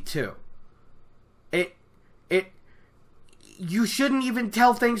crazy, too. You shouldn't even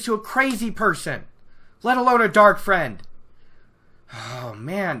tell things to a crazy person, let alone a dark friend. Oh,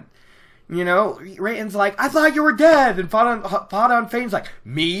 man. Rayton's like, I thought you were dead. And Padan Fain's like,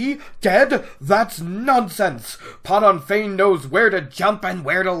 me? Dead? That's nonsense. Padan Fain knows where to jump and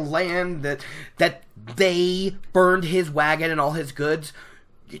where to land. That they burned his wagon and all his goods.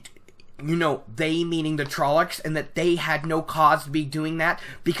 They meaning the Trollocs, and that they had no cause to be doing that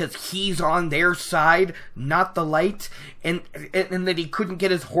because he's on their side, not the light, and that he couldn't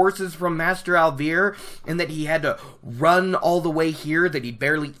get his horses from Master Alvir, and that he had to run all the way here, that he'd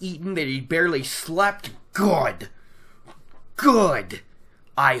barely eaten, that he'd barely slept. Good.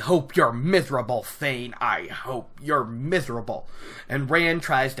 I hope you're miserable, Fain. I hope you're miserable. And Rand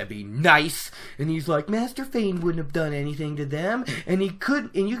tries to be nice, and he's like, Master Fain wouldn't have done anything to them, and you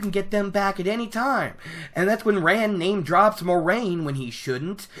can get them back at any time. And that's when Rand name drops Moiraine when he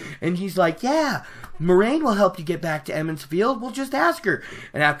shouldn't, and he's like, yeah, Moiraine will help you get back to Emond's Field, we'll just ask her.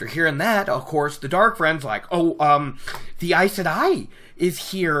 And after hearing that, of course, the Dark Friend's like, the Aes Sedai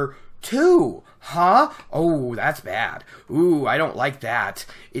is here too. Huh? Oh, that's bad. Ooh, I don't like that.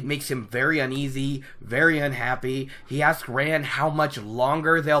 It makes him very uneasy, very unhappy. He asks Rand how much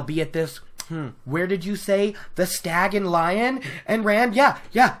longer they'll be at this. Where did you say the stag and lion? And Rand, yeah,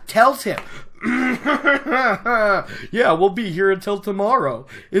 tells him. Yeah, we'll be here until tomorrow.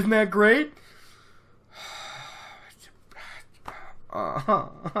 Isn't that great?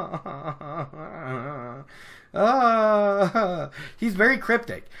 He's very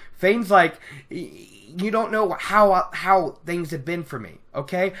cryptic. Fane's like, you don't know how things have been for me,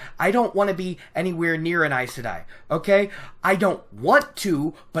 okay? I don't want to be anywhere near an Aes Sedai, okay? I don't want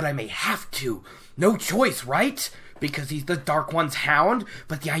to, but I may have to. No choice, right? Because he's the Dark One's hound,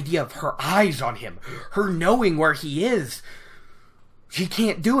 but the idea of her eyes on him, her knowing where he is, she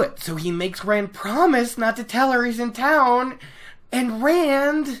can't do it. So he makes Rand promise not to tell her he's in town, and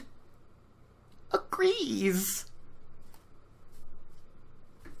Rand agrees.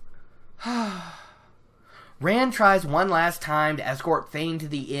 Rand tries one last time to escort Fane to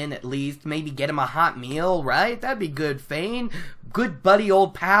the inn at least. Maybe get him a hot meal, right? That'd be good, Fane. Good buddy,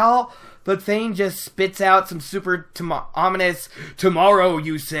 old pal. But Fane just spits out some super ominous, tomorrow,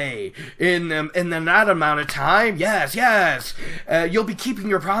 you say. In that amount of time? Yes. You'll be keeping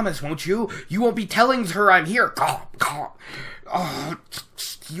your promise, won't you? You won't be telling her I'm here. Oh,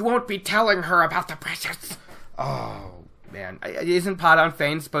 you won't be telling her about the precious. Oh, man. Isn't Podon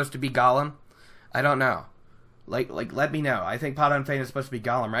Fane supposed to be Gollum? I don't know. Like, let me know. I think Podon Fane is supposed to be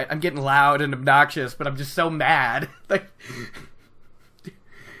Gollum, right? I'm getting loud and obnoxious, but I'm just so mad.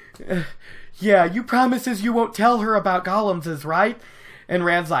 Yeah, you promises you won't tell her about Gollum's, right? And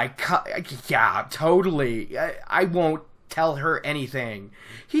Rand's like, yeah, totally. I won't tell her anything.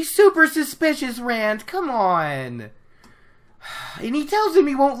 He's super suspicious, Rand. Come on. And he tells him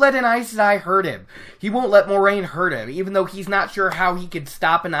he won't let an Aes Sedai hurt him. He won't let Moiraine hurt him, even though he's not sure how he could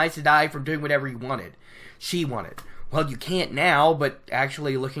stop an Aes Sedai from doing whatever she wanted. Well, you can't now, but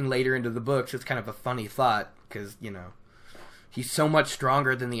actually looking later into the books, it's kind of a funny thought, because, he's so much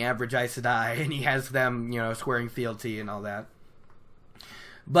stronger than the average Aes Sedai, and he has them, swearing fealty and all that.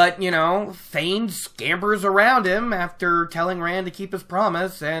 But, Fane scampers around him after telling Rand to keep his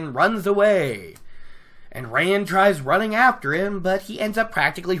promise and runs away. And Rand tries running after him, but he ends up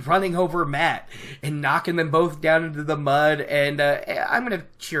practically running over Mat and knocking them both down into the mud. And I'm going to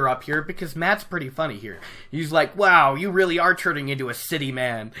cheer up here because Mat's pretty funny here. He's like, wow, you really are turning into a city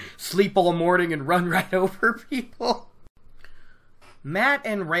man. Sleep all morning and run right over people. Mat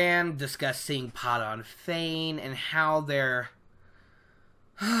and Rand discuss seeing Podon Fane and how they're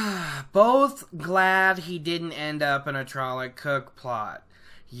both glad he didn't end up in a Trolloc Cook plot.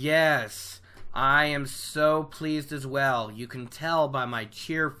 Yes, I am so pleased as well. You can tell by my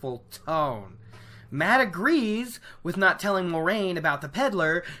cheerful tone. Mat agrees with not telling Moiraine about the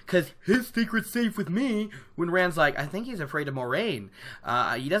peddler, because his secret's safe with me, when Rand's like, I think he's afraid of Moiraine.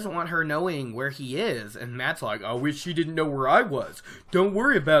 He doesn't want her knowing where he is, and Mat's like, I wish she didn't know where I was. Don't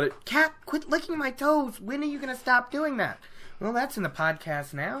worry about it. Cat, quit licking my toes. When are you going to stop doing that? Well, that's in the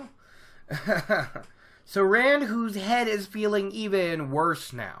podcast now. So Rand, whose head is feeling even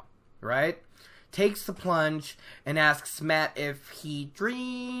worse now, right, takes the plunge and asks Mat if he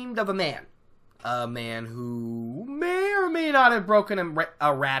dreamed of a man. A man who may or may not have broken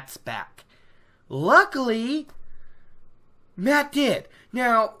a rat's back. Luckily, Mat did.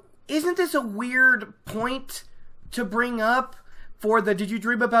 Now, isn't this a weird point to bring up for the did you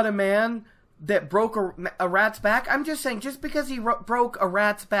dream about a man that broke a rat's back? I'm just saying, just because he broke a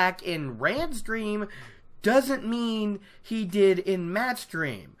rat's back in Rand's dream doesn't mean he did in Mat's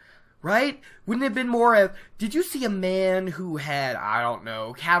dream. Right? Wouldn't it have been more of, did you see a man who had, I don't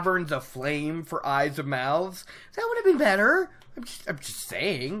know, caverns of flame for eyes and mouths? That would have been better. I'm just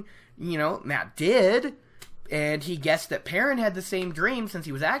saying. Mat did. And he guessed that Perrin had the same dream since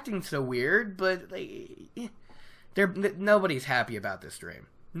he was acting so weird, but nobody's happy about this dream.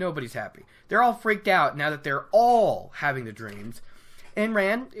 Nobody's happy. They're all freaked out now that they're all having the dreams. And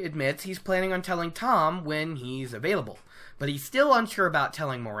Rand admits he's planning on telling Tom when he's available, but he's still unsure about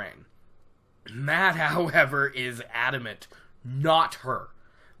telling Moiraine. Mat, however, is adamant. Not her.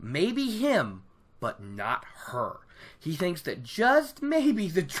 Maybe him, but not her. He thinks that just maybe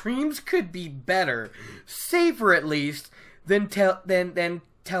the dreams could be better, safer at least, than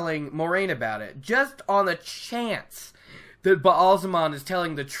telling Moiraine about it. Just on the chance that Ba'alzamon is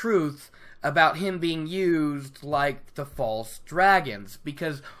telling the truth about him being used like the false dragons.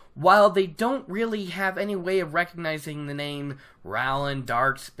 Because while they don't really have any way of recognizing the name Rowland,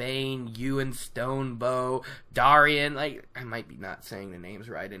 Darksbane, Ewan Stonebow, Darian, I might be not saying the names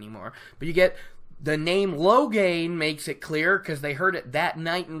right anymore, but you get the name Logain makes it clear because they heard it that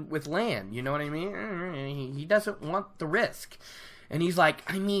night with Lan. You know what I mean? He doesn't want the risk. And he's like,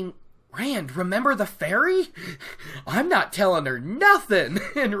 Rand, remember the fairy? I'm not telling her nothing.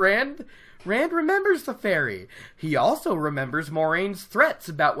 And Rand Rand remembers the fairy. He also remembers Moraine's threats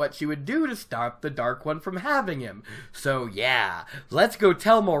about what she would do to stop the Dark One from having him. So yeah, let's go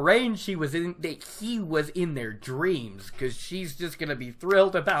tell Moraine he was in their dreams, because she's just gonna be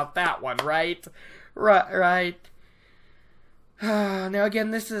thrilled about that one, right? Right. Now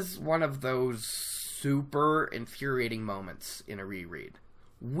again, this is one of those super infuriating moments in a reread.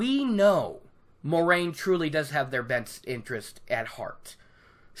 We know Moraine truly does have their best interest at heart.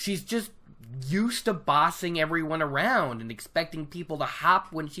 She's just used to bossing everyone around and expecting people to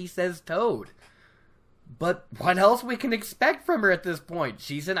hop when she says toad. But what else we can expect from her at this point?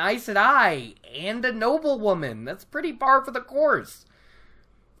 She's an Aes Sedai and a noblewoman. That's pretty par for the course.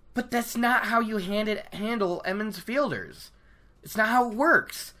 But that's not how you handle Emond's Fielders. It's not how it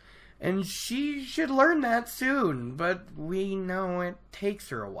works. And she should learn that soon, but we know it takes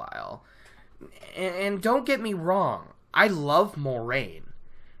her a while. And don't get me wrong, I love Moraine.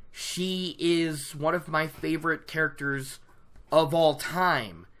 She is one of my favorite characters of all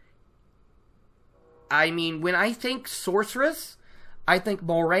time. I mean, when I think sorceress, I think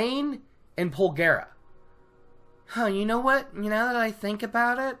Moraine and Polgara. You know what? Now that I think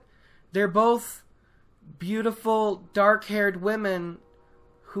about it, they're both beautiful, dark-haired women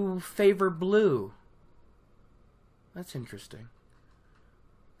who favor blue. That's interesting.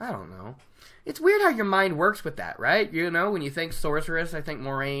 I don't know. It's weird how your mind works with that, right? You know, when you think sorceress, I think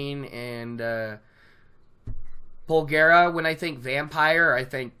Moraine and Polgara. When I think vampire, I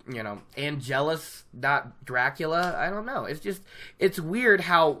think, Angelus, not Dracula. I don't know. It's weird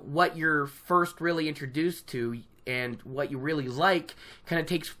how what you're first really introduced to and what you really like kind of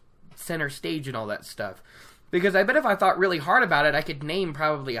takes center stage and all that stuff. Because I bet if I thought really hard about it, I could name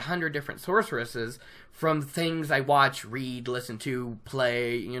probably 100 different sorceresses from things I watch, read, listen to,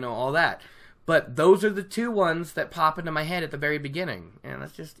 play, all that. But those are the two ones that pop into my head at the very beginning. And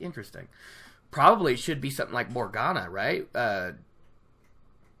that's just interesting. Probably should be something like Morgana, right?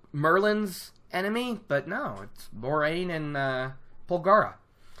 Merlin's enemy? But no, it's Moraine and Polgara.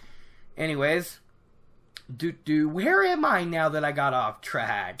 Anyways, where am I now that I got off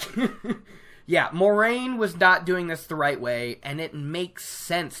track? Yeah, Moraine was not doing this the right way, and it makes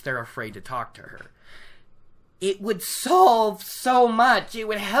sense they're afraid to talk to her. It would solve so much. It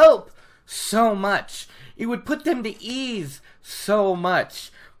would help so much. It would put them to ease so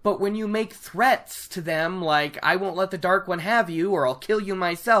much. But when you make threats to them, like, I won't let the Dark One have you, or I'll kill you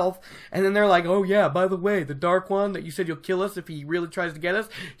myself, and then they're like, oh yeah, by the way, the Dark One that you said you'll kill us if he really tries to get us,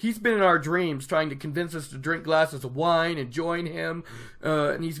 he's been in our dreams trying to convince us to drink glasses of wine and join him,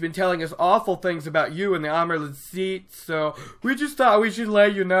 and he's been telling us awful things about you in the Amaryllis seat, so we just thought we should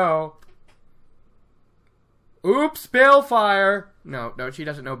let you know. Oops, Balefire! No, she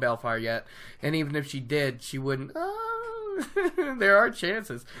doesn't know Balefire yet, and even if she did, she wouldn't... There are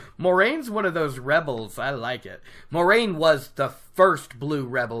chances. Moraine's one of those rebels. I like it. Moraine was the first blue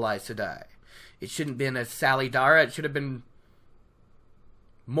rebel Aes Sedai. It shouldn't have been a Sally Dara. It should have been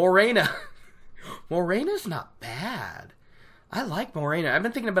Moraina. Moraina's not bad. I like Moraina. I've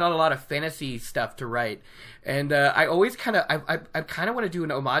been thinking about a lot of fantasy stuff to write, and I always kind of, I kind of want to do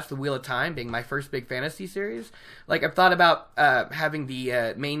an homage to the Wheel of Time being my first big fantasy series. Like, I've thought about having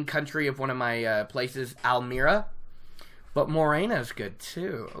the main country of one of my places, Almira. But Moraina's good,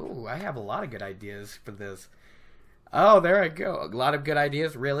 too. Ooh, I have a lot of good ideas for this. Oh, there I go. A lot of good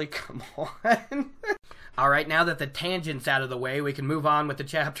ideas? Really? Come on. Alright, now that the tangent's out of the way, we can move on with the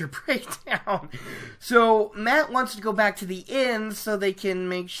chapter breakdown. So, Mat wants to go back to the inn so they can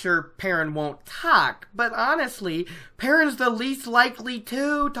make sure Perrin won't talk. But honestly, Perrin's the least likely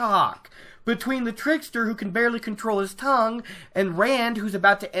to talk. Between the trickster who can barely control his tongue and Rand who's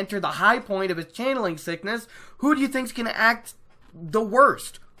about to enter the high point of his channeling sickness, who do you think's gonna act the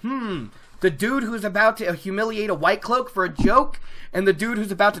worst? The dude who's about to humiliate a White Cloak for a joke, and the dude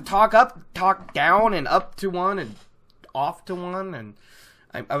who's about to talk down and up to one and off to one, and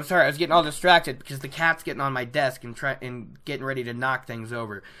I'm sorry, I was getting all distracted because the cat's getting on my desk and getting ready to knock things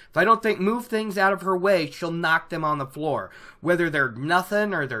over. If I don't move things out of her way, she'll knock them on the floor. Whether they're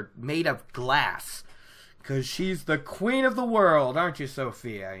nothing or they're made of glass. Because she's the queen of the world, aren't you,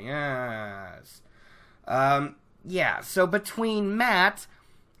 Sophia? Yes. Yeah, so between Mat,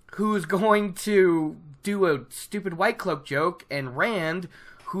 who's going to do a stupid White Cloak joke, and Rand,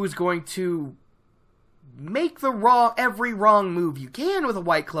 who's going to make every wrong move you can with a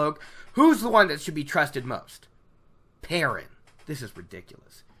White Cloak, who's the one that should be trusted most? Perrin. This is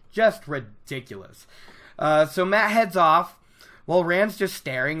ridiculous. Just ridiculous. So Mat heads off, while Rand's just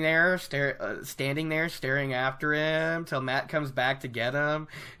standing there, staring after him, till Mat comes back to get him.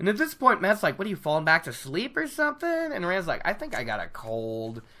 And at this point, Mat's like, what, are you falling back to sleep or something? And Rand's like, I think I got a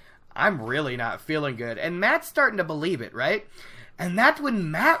cold. I'm really not feeling good. And Matt's starting to believe it, right? And that's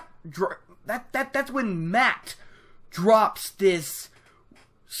when that's when Matt drops this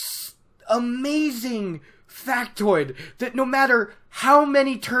amazing factoid that no matter how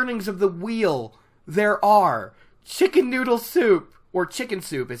many turnings of the wheel there are, chicken noodle soup, or chicken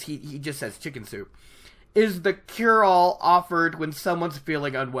soup, as he just says chicken soup, is the cure-all offered when someone's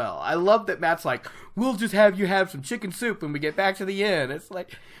feeling unwell. I love that Matt's like, we'll just have you have some chicken soup when we get back to the inn. It's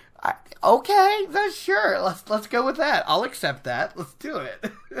like, okay, sure, let's go with that. I'll accept that. Let's do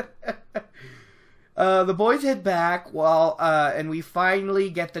it. The boys head back and we finally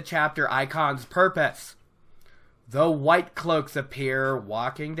get the chapter Icon's Purpose. The White Cloaks appear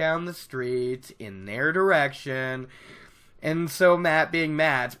walking down the street in their direction. And so Matt, being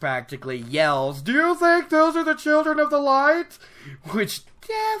Matt, practically yells, "Do you think those are the children of the light?" Which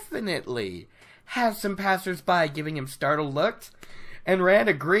definitely has some passersby giving him startled looks. And Rand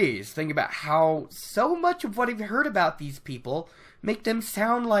agrees, thinking about how so much of what he's heard about these people make them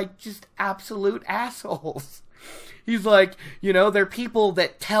sound like just absolute assholes. He's like, they're people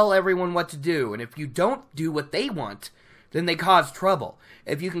that tell everyone what to do, and if you don't do what they want, then they cause trouble.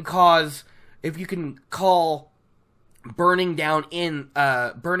 If you can call burning down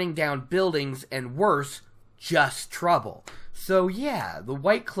buildings and worse, just trouble. So yeah, the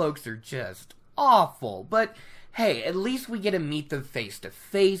White Cloaks are just awful, but hey, at least we get to meet them face to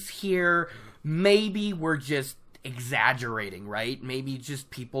face here. Maybe we're just exaggerating, right? Maybe just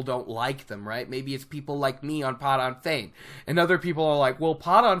people don't like them, right? Maybe it's people like me on Pod on Fane, and other people are like, well,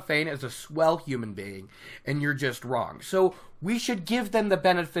 Pod on Fane is a swell human being, and you're just wrong. So we should give them the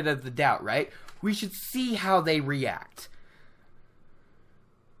benefit of the doubt, right? We should see how they react.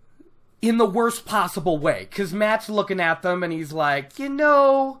 In the worst possible way. Because Matt's looking at them and he's like, they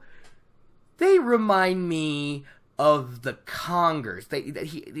remind me of the Congers.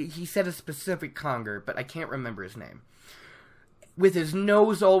 He said a specific Conger, but I can't remember his name. With his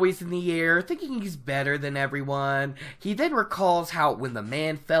nose always in the air, thinking he's better than everyone. He then recalls how when the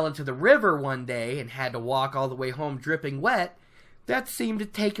man fell into the river one day and had to walk all the way home dripping wet, that seemed to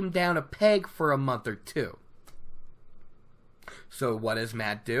take him down a peg for a month or two. So what does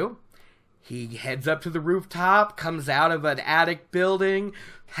Matt do? He heads up to the rooftop, comes out of an attic building,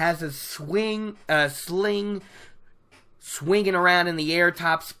 has a sling swinging around in the air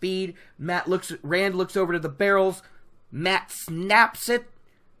top speed. Rand looks over to the barrels. Matt snaps it.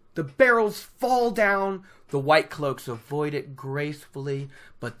 The barrels fall down. The White Cloaks avoid it gracefully,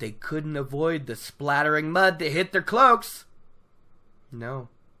 but they couldn't avoid the splattering mud that hit their cloaks. No,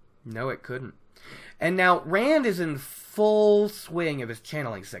 it couldn't. And now Rand is in full swing of his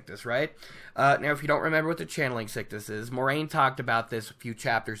channeling sickness, right? Now, if you don't remember what the channeling sickness is, Moraine talked about this a few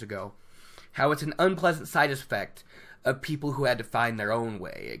chapters ago. How it's an unpleasant side effect of people who had to find their own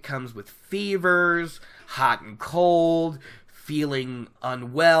way. It comes with fevers, hot and cold, feeling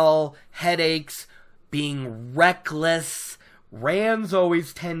unwell, headaches, being reckless. Rands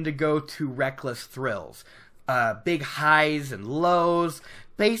always tend to go to reckless thrills. Big highs and lows.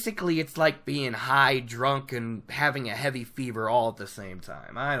 Basically, it's like being high, drunk, and having a heavy fever all at the same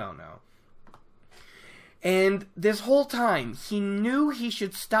time. I don't know. And this whole time, he knew he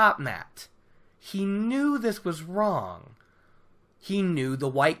should stop Matt. He knew this was wrong. He knew the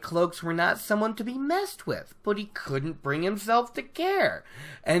White Cloaks were not someone to be messed with, but he couldn't bring himself to care.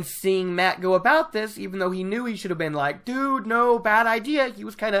 And seeing Matt go about this, even though he knew he should have been like, dude, no, bad idea, he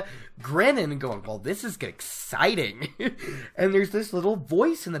was kind of grinning and going, well, this is exciting. And there's this little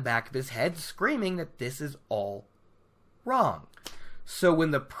voice in the back of his head screaming that this is all wrong. So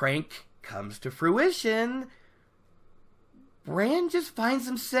when the prank comes to fruition, Rand just finds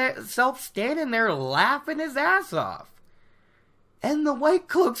himself standing there laughing his ass off. And the White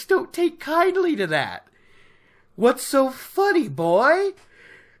Cloaks don't take kindly to that. What's so funny, boy?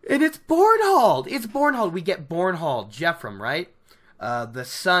 And it's Bornhald. It's Bornhald. We get Bornhald, Jeffrem, right? The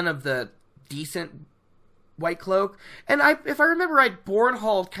son of the decent White Cloak. And if I remember right,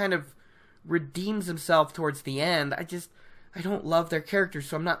 Bornhald kind of redeems himself towards the end. I don't love their characters,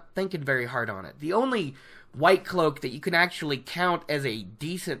 so I'm not thinking very hard on it. The only White Cloak that you can actually count as a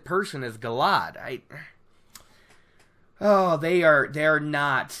decent person is Galad. They're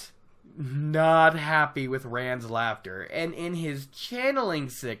not happy with Rand's laughter. And in his channeling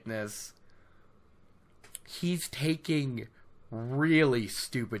sickness, he's taking really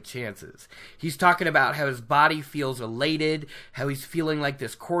stupid chances. He's talking about how his body feels elated, how he's feeling like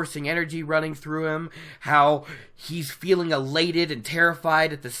this coursing energy running through him, how he's feeling elated and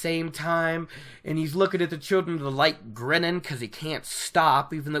terrified at the same time, and he's looking at the children of the light grinning because he can't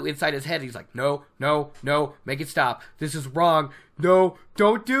stop, even though inside his head he's like, no, no, no, make it stop. This is wrong. No,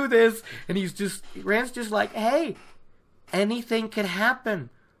 don't do this. And Rand's just like, hey, anything can happen.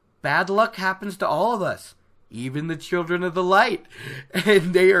 Bad luck happens to all of us. Even the children of the light.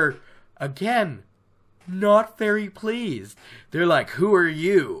 And they are, again, not very pleased. They're like, who are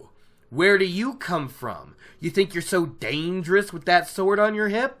you? Where do you come from? You think you're so dangerous with that sword on your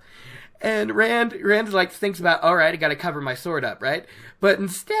hip? And Rand like thinks about, all right, I gotta cover my sword up, right? But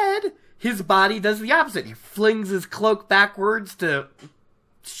instead, his body does the opposite. He flings his cloak backwards to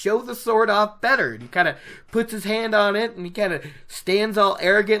show the sword off better. And he kind of puts his hand on it, and he kind of stands all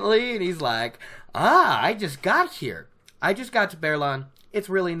arrogantly, and he's like, I just got here. I just got to Baerlon. It's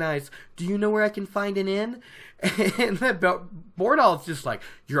really nice. Do you know where I can find an inn? And Bornhald's just like,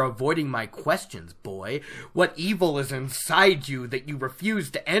 you're avoiding my questions, boy. What evil is inside you that you refuse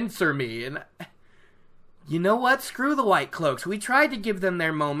to answer me? And you know what? Screw the White Cloaks. We tried to give them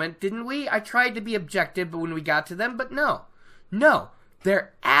their moment, didn't we? I tried to be objective when we got to them, but no. No.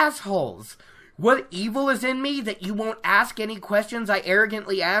 They're assholes. What evil is in me that you won't ask any questions I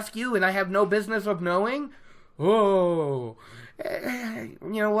arrogantly ask you and I have no business of knowing? Oh. You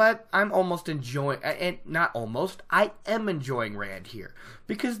know what? I'm almost enjoying, and not almost, I am enjoying Rand here.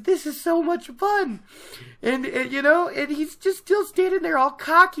 Because this is so much fun. And he's just still standing there all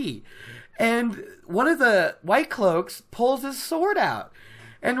cocky. And one of the White Cloaks pulls his sword out.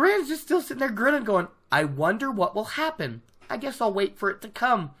 And Rand's just still sitting there grinning going, I wonder what will happen. I guess I'll wait for it to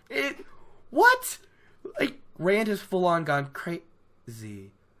come. What? Like, Rand has full on gone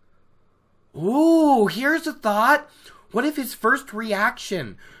crazy. Ooh, here's a thought. What if his first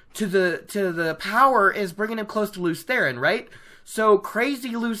reaction to the power is bringing him close to Lews Therin, right? So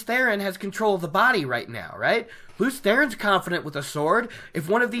crazy Lews Therin has control of the body right now, right? Lews Therin's confident with a sword. If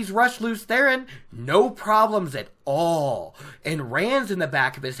one of these rush Lews Therin, no problems at all. And Rand's in the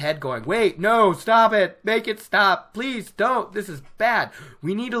back of his head going, wait, no, stop it. Make it stop. Please don't. This is bad.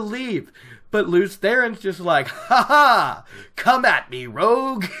 We need to leave. But Lews Therin's just like, ha, come at me,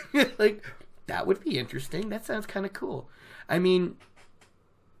 rogue. Like, that would be interesting. That sounds kind of cool. I mean,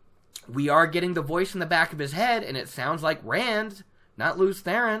 we are getting the voice in the back of his head, and it sounds like Rand, not Lews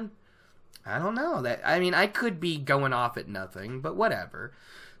Therin. I don't know. I could be going off at nothing, but whatever.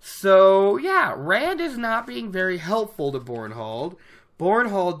 So, yeah, Rand is not being very helpful to Bornhald.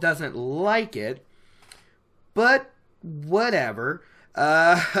 Bornhald doesn't like it, but whatever.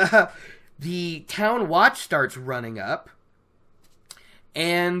 The town watch starts running up,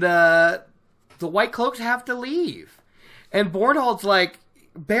 and the White Cloaks have to leave. And Bornhald's like,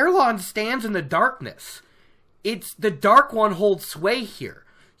 Baerlon stands in the darkness. It's the Dark One holds sway here.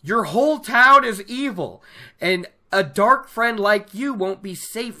 Your whole town is evil, and a dark friend like you won't be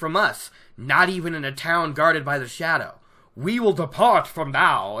safe from us, not even in a town guarded by the shadow. We will depart from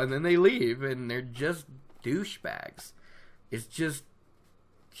now. And then they leave, and they're just douchebags. It's just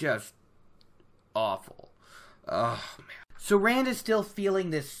awful. Oh, man. So Rand is still feeling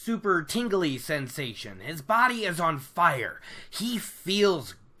this super tingly sensation. His body is on fire. He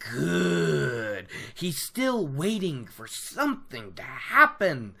feels good. He's still waiting for something to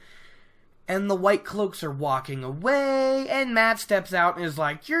happen. And the White Cloaks are walking away, and Mat steps out and is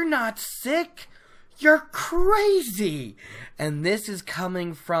like, you're not sick. You're crazy. And this is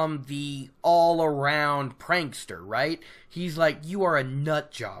coming from the all-around prankster, right? He's like, you are a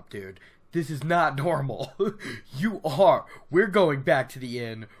nut job, dude. This is not normal. You are. We're going back to the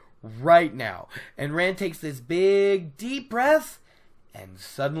inn right now. And Rand takes this big, deep breath, and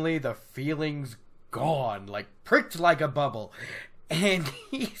suddenly the feeling's gone, like pricked like a bubble. And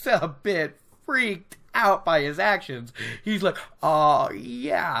he's a bit freaked out by his actions. He's like, oh,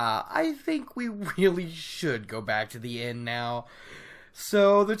 yeah, I think we really should go back to the inn now.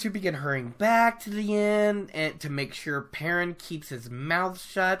 So the two begin hurrying back to the inn and to make sure Perrin keeps his mouth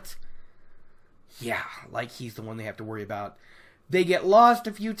shut. Yeah, like he's the one they have to worry about. They get lost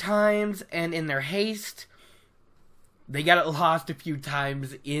a few times, and in their haste, they got lost a few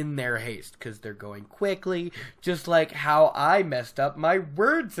times in their haste, because they're going quickly, just like how I messed up my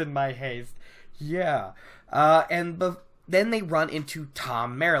words in my haste. Yeah. Then they run into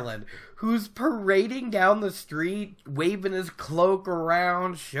Thom Merrilin, who's parading down the street, waving his cloak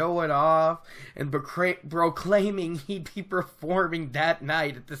around, showing off, and proclaiming he'd be performing that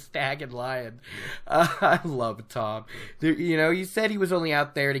night at the Stag and Lion. I love Thom. He said he was only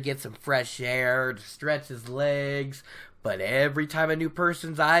out there to get some fresh air, to stretch his legs, But every time a new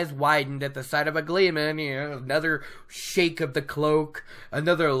person's eyes widened at the sight of a Gleeman, another shake of the cloak,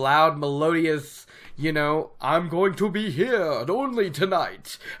 another loud, melodious, I'm going to be here and only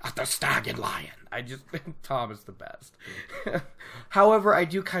tonight at the Stag and Lion. Tom is the best. However, I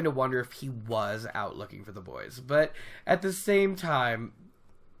do kind of wonder if he was out looking for the boys. But at the same time,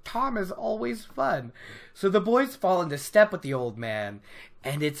 Tom is always fun. So the boys fall into step with the old man,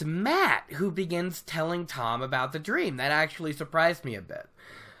 and it's Matt who begins telling Tom about the dream. That actually surprised me a bit.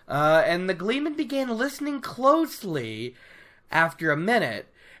 And the Gleeman began listening closely after a minute,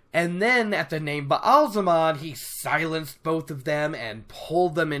 and then at the name Baalzamon, he silenced both of them and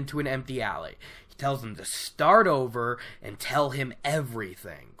pulled them into an empty alley. He tells them to start over and tell him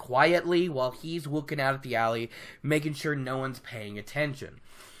everything, quietly, while he's looking out at the alley, making sure no one's paying attention.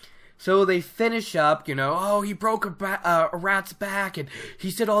 So they finish up, he broke a rat's back, and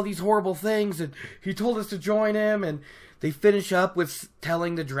he said all these horrible things, and he told us to join him, and they finish up with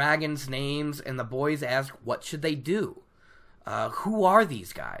telling the dragons' names, and the boys ask, what should they do? Who are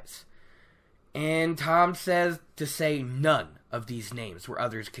these guys? And Tom says to say none of these names where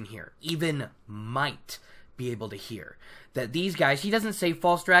others can hear, even might be able to hear. That these guys, he doesn't say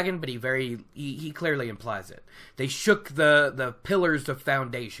false dragon, but he clearly implies it. They shook the pillars of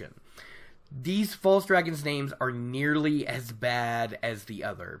foundation. These false dragons' names are nearly as bad as the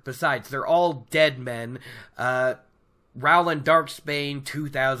other. Besides, they're all dead men. Rowland Darksbane,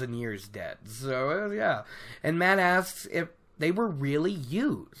 2,000 years dead. So, yeah. And Matt asks if they were really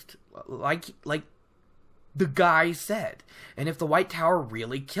used, like the guy said, and if the White Tower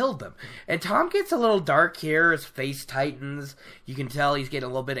really killed them. And Tom gets a little dark here, his face tightens, you can tell he's getting a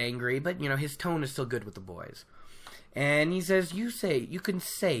little bit angry, but, his tone is still good with the boys. And he says, you can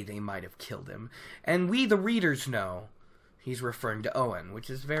say they might have killed him, and we, the readers, know. He's referring to Owen, which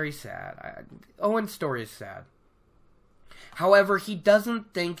is very sad. Owen's story is sad. However, he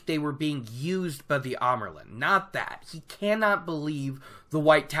doesn't think they were being used by the Amyrlin. Not that. He cannot believe the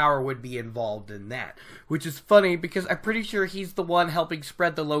White Tower would be involved in that. Which is funny, because I'm pretty sure he's the one helping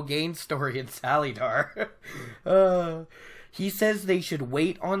spread the Loghain story in Salidar. He says they should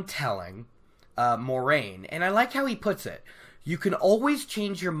wait on telling Moraine. And I like how he puts it. You can always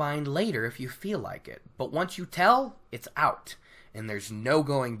change your mind later if you feel like it. But once you tell, it's out. And there's no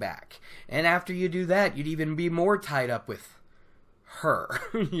going back. And after you do that, you'd even be more tied up with her,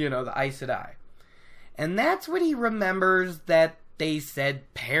 the Aes Sedai. And that's when he remembers that they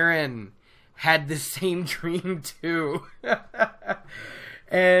said Perrin had the same dream too.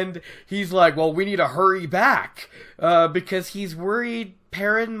 And he's like, well, we need to hurry back, because he's worried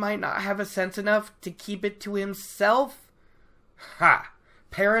Perrin might not have a sense enough to keep it to himself. Ha!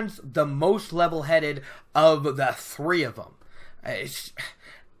 Perrin's the most level-headed of the three of them.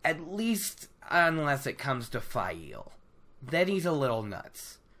 At least unless it comes to Fael. Then he's a little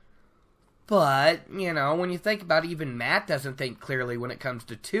nuts. But, when you think about it, even Matt doesn't think clearly when it comes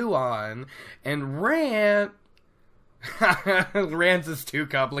to Tuon. And Rand... Rand's is too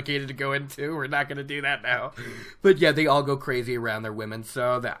complicated to go into. We're not going to do that now. But yeah, they all go crazy around their women.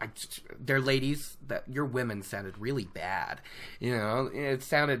 So their ladies, your women sounded really bad. It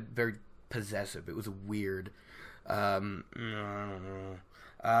sounded very possessive. It was weird. Yeah.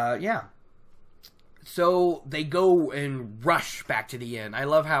 So they go and rush back to the inn. I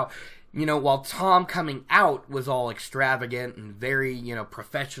love how, while Tom coming out was all extravagant and very,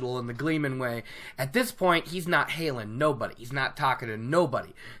 professional in the Gleeman way, at this point, he's not hailing nobody. He's not talking to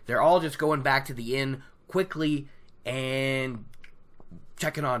nobody. They're all just going back to the inn quickly and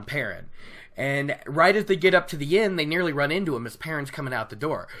checking on Perrin. And right as they get up to the inn, they nearly run into him as Perrin's coming out the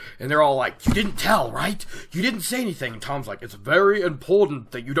door. And they're all like, you didn't tell, right? You didn't say anything. And Tom's like, it's very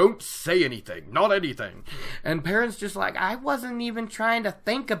important that you don't say anything. Not anything. And Perrin's just like, I wasn't even trying to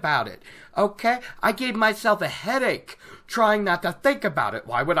think about it. Okay? I gave myself a headache trying not to think about it.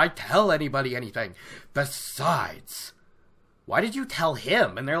 Why would I tell anybody anything? Besides, why did you tell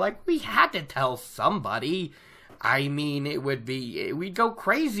him? And they're like, we had to tell somebody. I mean, we'd go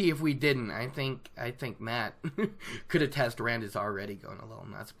crazy if we didn't. I think Matt could attest Rand is already going a little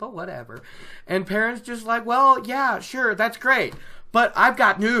nuts, but whatever. And Perrin's just like, well, yeah, sure, that's great, but I've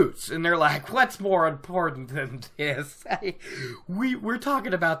got news. And they're like, what's more important than this? We're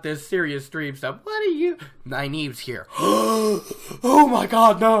talking about this serious dream stuff. What are you? Nynaeve's here. Oh my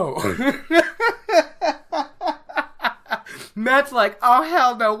god, no. Matt's like, oh,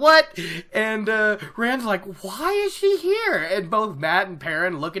 hell no, what? And Rand's like, why is she here? And both Matt and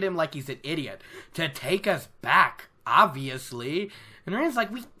Perrin look at him like he's an idiot. To take us back, obviously. And Rand's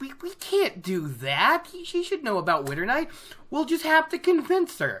like, we can't do that. She should know about Winternight. We'll just have to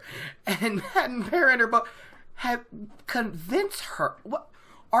convince her. And Matt and Perrin are both, convince her. What?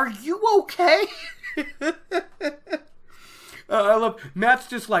 Are you okay? I love Matt's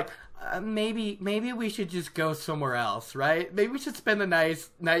just like, maybe we should just go somewhere else, right? Maybe we should spend the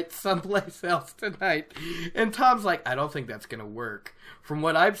night someplace else tonight. And Tom's like, I don't think that's gonna work. From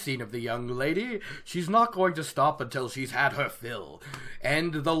what I've seen of the young lady, she's not going to stop until she's had her fill.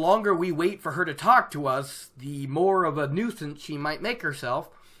 And the longer we wait for her to talk to us, the more of a nuisance she might make herself,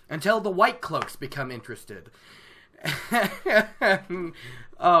 until the White Cloaks become interested.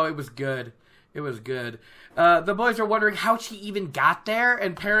 Oh, it was good. It was good. The boys are wondering how she even got there,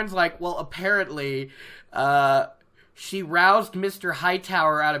 and Perrin's like, well, apparently, she roused Mr.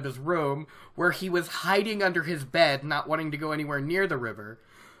 Hightower out of his room, where he was hiding under his bed, not wanting to go anywhere near the river,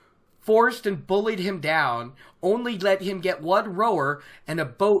 forced and bullied him down, only let him get one rower and a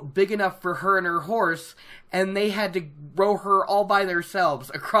boat big enough for her and her horse, and they had to row her all by themselves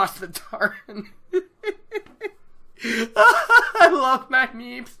across the Tarn. I love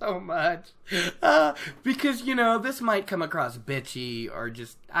Nynaeve so much. Because, you know, this might come across bitchy or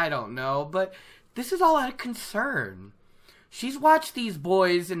just, I don't know, but this is all out of concern. She's watched these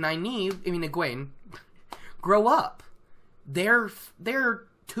boys and Egwene, grow up. They're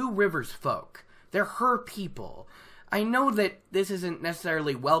Two Rivers folk. They're her people. I know that this isn't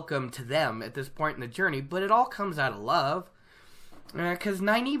necessarily welcome to them at this point in the journey, but it all comes out of love. Because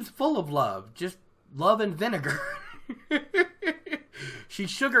Nynaeve's full of love. Just love and vinegar.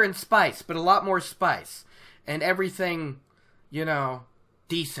 She's sugar and spice, but a lot more spice. And everything, you know,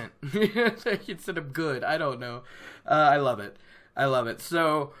 decent. Instead of good. I don't know. I love it. I love it.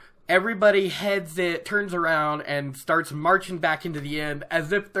 So everybody turns around and starts marching back into the inn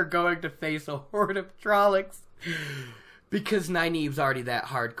as if they're going to face a horde of Trollocs. Because Nynaeve's already that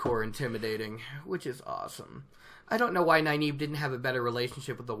hardcore intimidating, which is awesome. I don't know why Nynaeve didn't have a better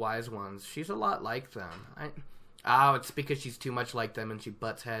relationship with the Wise Ones. She's a lot like them. It's because she's too much like them and she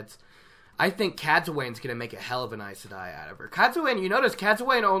butts heads. I think Cadsuane's gonna make a hell of an Aes Sedai out of her. Cadsuane, you notice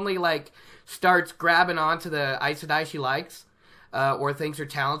Cadsuane only, starts grabbing onto the Aes Sedai she likes, or thinks are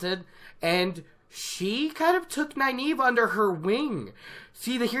talented, and she kind of took Nynaeve under her wing.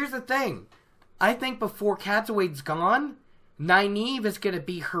 See, here's the thing. I think before Cadsuane's gone, Nynaeve is gonna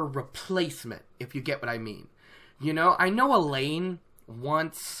be her replacement, if you get what I mean. You know, I know Elaine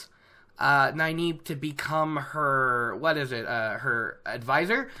wants Nynaeve to become her, her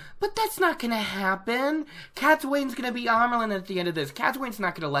advisor, but that's not gonna happen. Cadsuane's gonna be Amyrlin at the end of this. Cadsuane's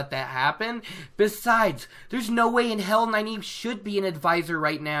not gonna let that happen. Besides, there's no way in hell Nynaeve should be an advisor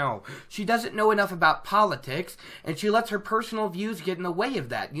right now. She doesn't know enough about politics, and she lets her personal views get in the way of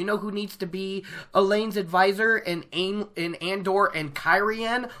that. You know who needs to be Elaine's advisor in Andor and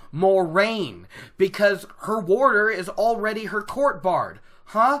Cairhien? Moiraine, because her warder is already her court bard.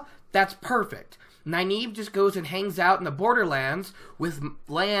 Huh? That's perfect. Nynaeve just goes and hangs out in the Borderlands with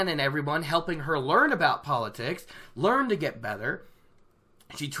Lan and everyone, helping her learn about politics, learn to get better.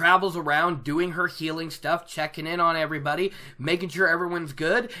 She travels around doing her healing stuff, checking in on everybody, making sure everyone's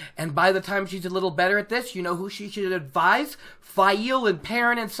good, and by the time she's a little better at this, you know who she should advise? Faile and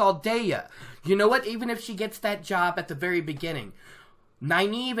Perrin and Saldaea. You know what? Even if she gets that job at the very beginning,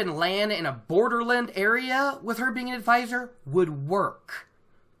 Nynaeve and Lan in a Borderland area with her being an advisor would work.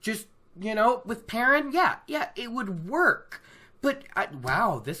 Just, you know, with Perrin, yeah, it would work. But,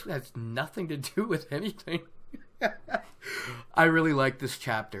 wow, this has nothing to do with anything. I really like this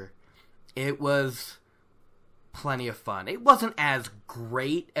chapter. It was plenty of fun. It wasn't as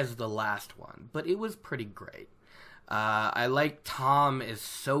great as the last one, but it was pretty great. I like Tom is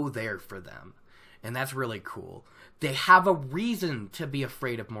so there for them, and that's really cool. They have a reason to be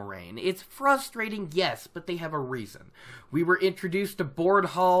afraid of Moiraine. It's frustrating, yes, but they have a reason. We were introduced to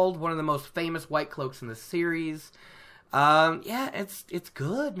Bordhald, one of the most famous White Cloaks in the series. It's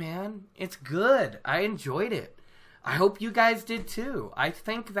good, man. It's good. I enjoyed it. I hope you guys did too. I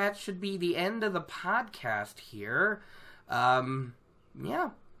think that should be the end of the podcast here. I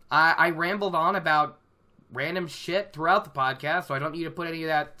rambled on about random shit throughout the podcast, so I don't need to put any of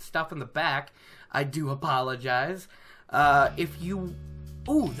that stuff in the back. I do apologize. That's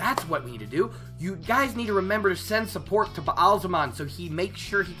what we need to do. You guys need to remember to send support to Baalzamon so he makes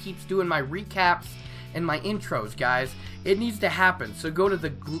sure he keeps doing my recaps and my intros, guys. It needs to happen. So go to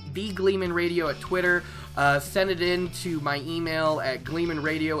the Gleeman Radio at Twitter. Send it in to my email at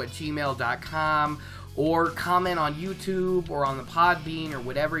gleemanradio@gmail.com, or comment on YouTube or on the Podbean or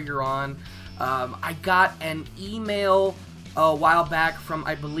whatever you're on. I got an email a while back from,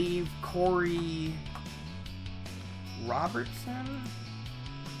 I believe, Corey Robertson?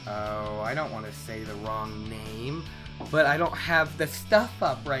 Oh, I don't want to say the wrong name, but I don't have the stuff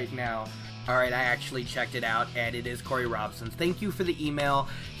up right now. Alright, I actually checked it out, and it is Corey Robson. Thank you for the email.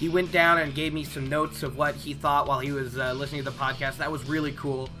 He went down and gave me some notes of what he thought while he was listening to the podcast. That was really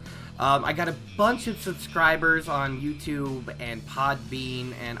cool. I got a bunch of subscribers on YouTube and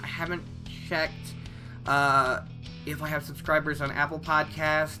Podbean, and I haven't checked if I have subscribers on Apple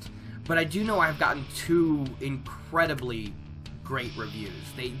Podcast, but I do know I've gotten 2 incredibly great reviews.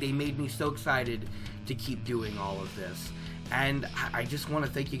 They made me so excited to keep doing all of this. And I just want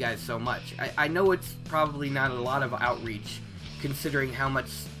to thank you guys so much. I know it's probably not a lot of outreach, considering how much,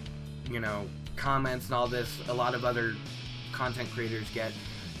 comments and all this a lot of other content creators get.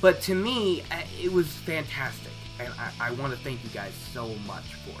 But to me, it was fantastic. And I want to thank you guys so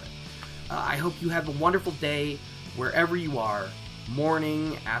much for it. I hope you have a wonderful day, wherever you are,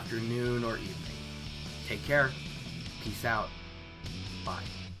 morning, afternoon, or evening. Take care. Peace out.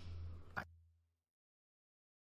 Bye.